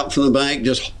 feet out from the bank.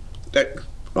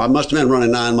 I must have been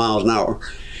running 9 miles an hour.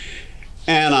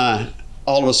 And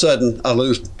all of a sudden, I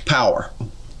lose power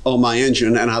on my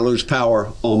engine, and I lose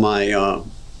power on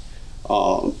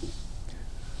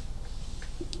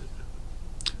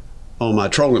my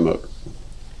trolling motor.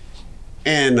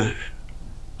 And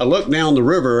I look down the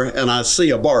river, and I see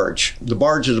a barge. The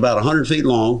barge is about 100 feet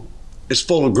long. It's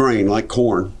full of grain, like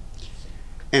corn.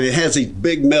 And it has these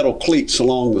big metal cleats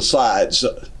along the sides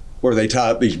where they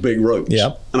tie up these big ropes.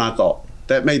 Yep. And I thought,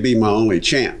 that may be my only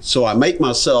chance. So I make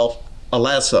myself a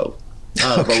lasso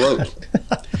out of a rope.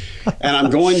 And I'm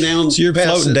going down. So you're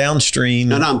floating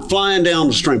downstream. And I'm flying down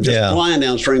the stream, flying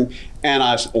downstream. And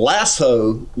I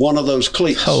lasso one of those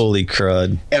cleats. Holy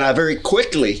crud. And I very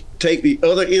quickly take the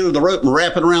other end of the rope and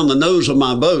wrap it around the nose of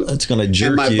my boat. That's going to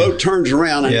jerk you. And my boat turns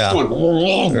around, and it's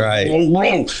going right.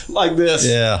 like this.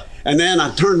 Yeah. And then I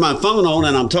turned my phone on,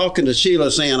 and I'm talking to Sheila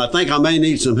saying, I think I may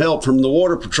need some help from the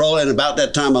water patrol. And about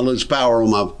that time, I lose power on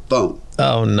my phone.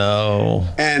 Oh, no.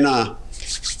 And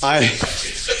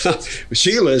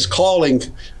Sheila is calling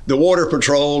the water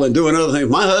patrol and doing other things.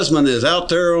 My husband is out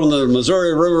there on the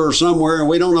Missouri River somewhere, and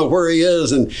we don't know where he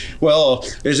is. And, well,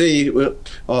 is he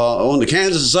on the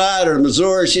Kansas side or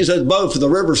Missouri? She says both. The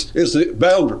rivers is the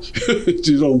boundary.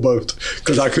 She's on both,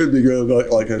 because I could be good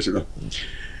like that, you know.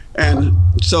 And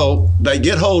so they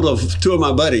get hold of two of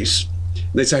my buddies.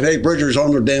 They said, hey, Bridger's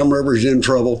on the damn river. He's in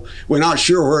trouble. We're not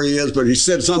sure where he is, but he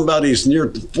said somebody's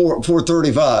near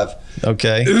 435.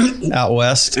 Okay. Out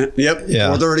west? Yep,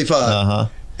 Yeah. 435. Uh-huh.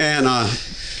 And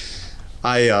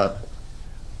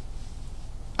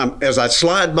as I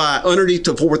slide by underneath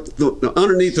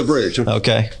the bridge.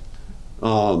 Okay.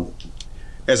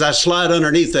 As I slide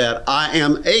underneath that, I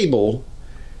am able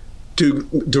to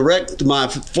direct my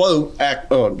float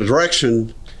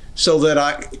direction so that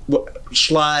I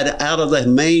slide out of the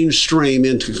main stream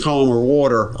into calmer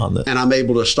water, and I'm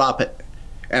able to stop it,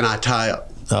 and I tie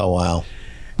up. Oh, wow.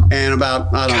 And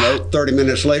about, 30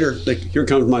 minutes later, here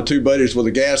comes my two buddies with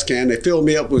a gas can. They fill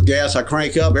me up with gas. I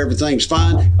crank up. Everything's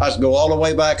fine. I go all the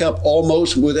way back up,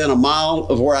 almost within a mile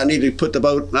of where I need to put the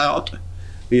boat out,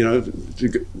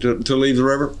 to leave the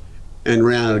river, and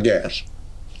ran out of gas.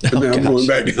 And then I'm going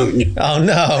back down again. Oh,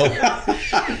 no.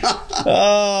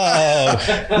 Oh.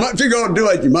 If you're going to do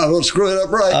it, you might as well screw it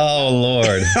up right. Oh,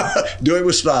 Lord. Do it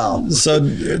with style. So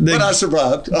but I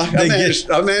survived. I managed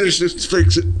to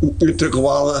fix it. It took a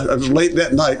while. I was late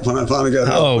that night when I finally got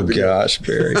home. Oh, gosh,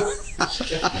 Barry.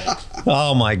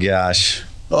 Oh, my gosh.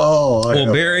 Oh.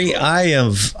 Well, Barry,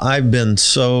 I've been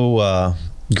so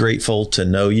grateful to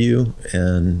know you,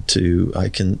 and I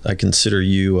consider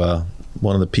you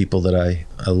one of the people that I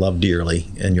love dearly,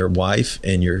 and your wife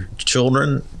and your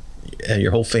children and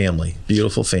your whole family,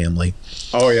 beautiful family.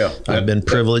 Oh, yeah. I've been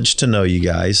privileged to know you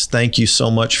guys. Thank you so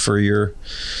much for your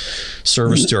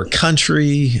service to our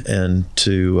country, and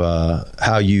to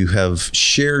how you have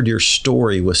shared your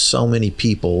story with so many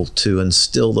people to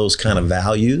instill those kind of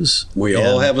values. We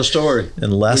all have a story.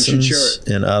 And lessons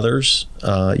in others.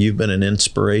 You've been an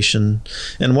inspiration.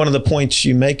 And one of the points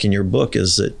you make in your book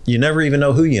is that you never even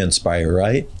know who you inspire,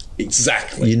 right?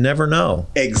 Exactly. You never know.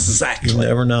 Exactly. You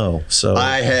never know. So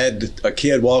I had a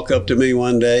kid walk up to me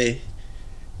one day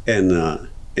at a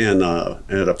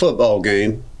football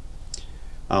game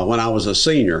when I was a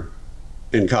senior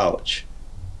in college,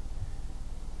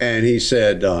 and he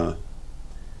said, I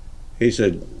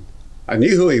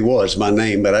knew who he was, my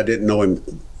name, but I didn't know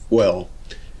him well.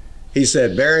 He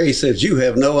said, Barry, he says, you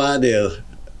have no idea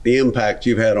the impact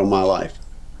you've had on my life.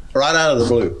 Right out of the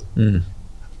blue. Mm.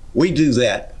 We do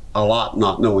that a lot,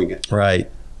 not knowing it. Right.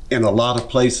 In a lot of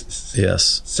places.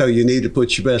 Yes. So you need to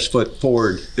put your best foot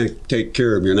forward and take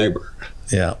care of your neighbor.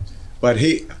 Yeah. But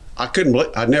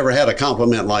I never had a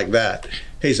compliment like that.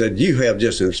 He said, you have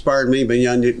just inspired me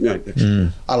beyond,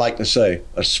 I like to say,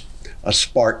 a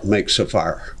spark makes a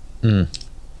fire. Mm.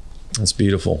 That's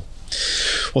beautiful.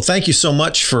 Well, thank you so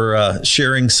much for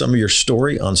sharing some of your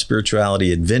story on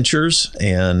Spirituality Adventures.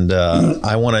 And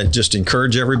I want to just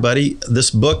encourage everybody.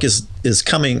 This book is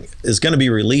going to be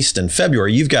released in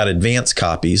February. You've got advance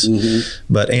copies,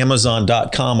 but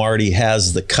Amazon.com already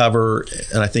has the cover,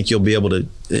 and I think you'll be able to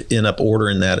end up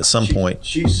ordering that at some point.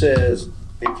 She says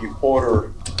if you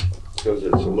order, because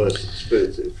it's less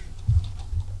expensive,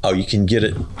 Oh, you can get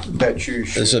it. that you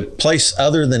should. There's a place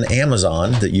other than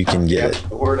Amazon that you can get it.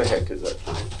 Where the heck is that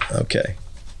thing? Okay.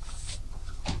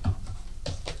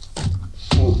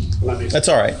 Let me. That's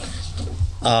all right.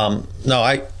 No,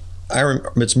 I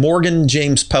remember, it's Morgan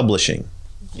James Publishing.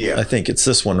 Yeah. I think it's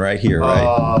this one right here,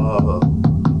 right?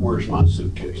 Where's my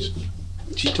suitcase?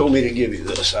 She told me to give you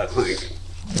this, I think.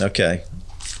 Okay.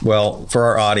 Well, for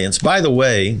our audience, by the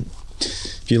way,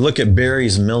 if you look at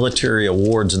Barry's military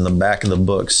awards in the back of the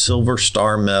book, Silver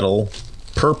Star Medal,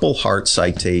 Purple Heart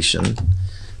Citation,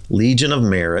 Legion of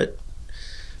Merit,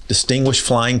 Distinguished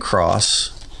Flying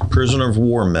Cross, Prisoner of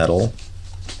War Medal.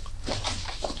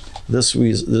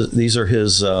 These are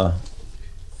his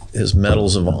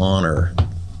medals of honor.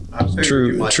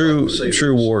 True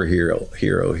war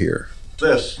hero here.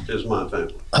 This is my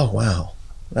family. Oh wow,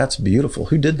 that's beautiful.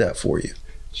 Who did that for you?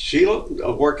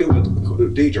 Sheila, working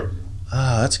with Deidre.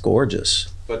 Ah, that's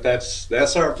gorgeous. But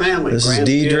that's our family. This is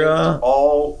Grandkids, Deidre.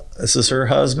 All This is her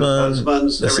husband.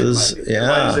 husbands. This is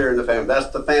Everybody's there in the family. That's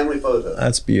the family photo.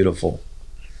 That's beautiful.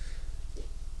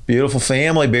 Beautiful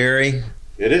family, Barry.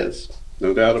 It is,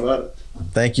 no doubt about it.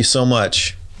 Thank you so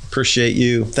much. Appreciate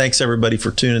you. Thanks everybody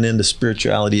for tuning in to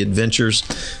Spirituality Adventures.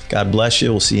 God bless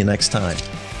you. We'll see you next time.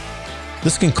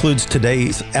 This concludes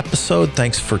today's episode.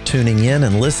 Thanks for tuning in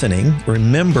and listening.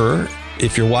 Remember,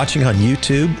 if you're watching on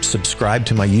YouTube, subscribe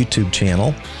to my YouTube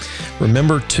channel.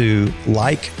 Remember to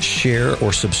like, share,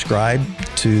 or subscribe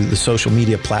to the social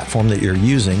media platform that you're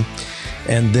using.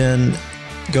 And then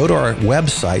go to our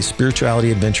website,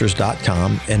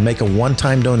 spiritualityadventures.com, and make a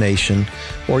one-time donation,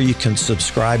 or you can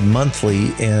subscribe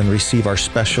monthly and receive our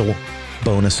special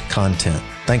bonus content.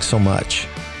 Thanks so much.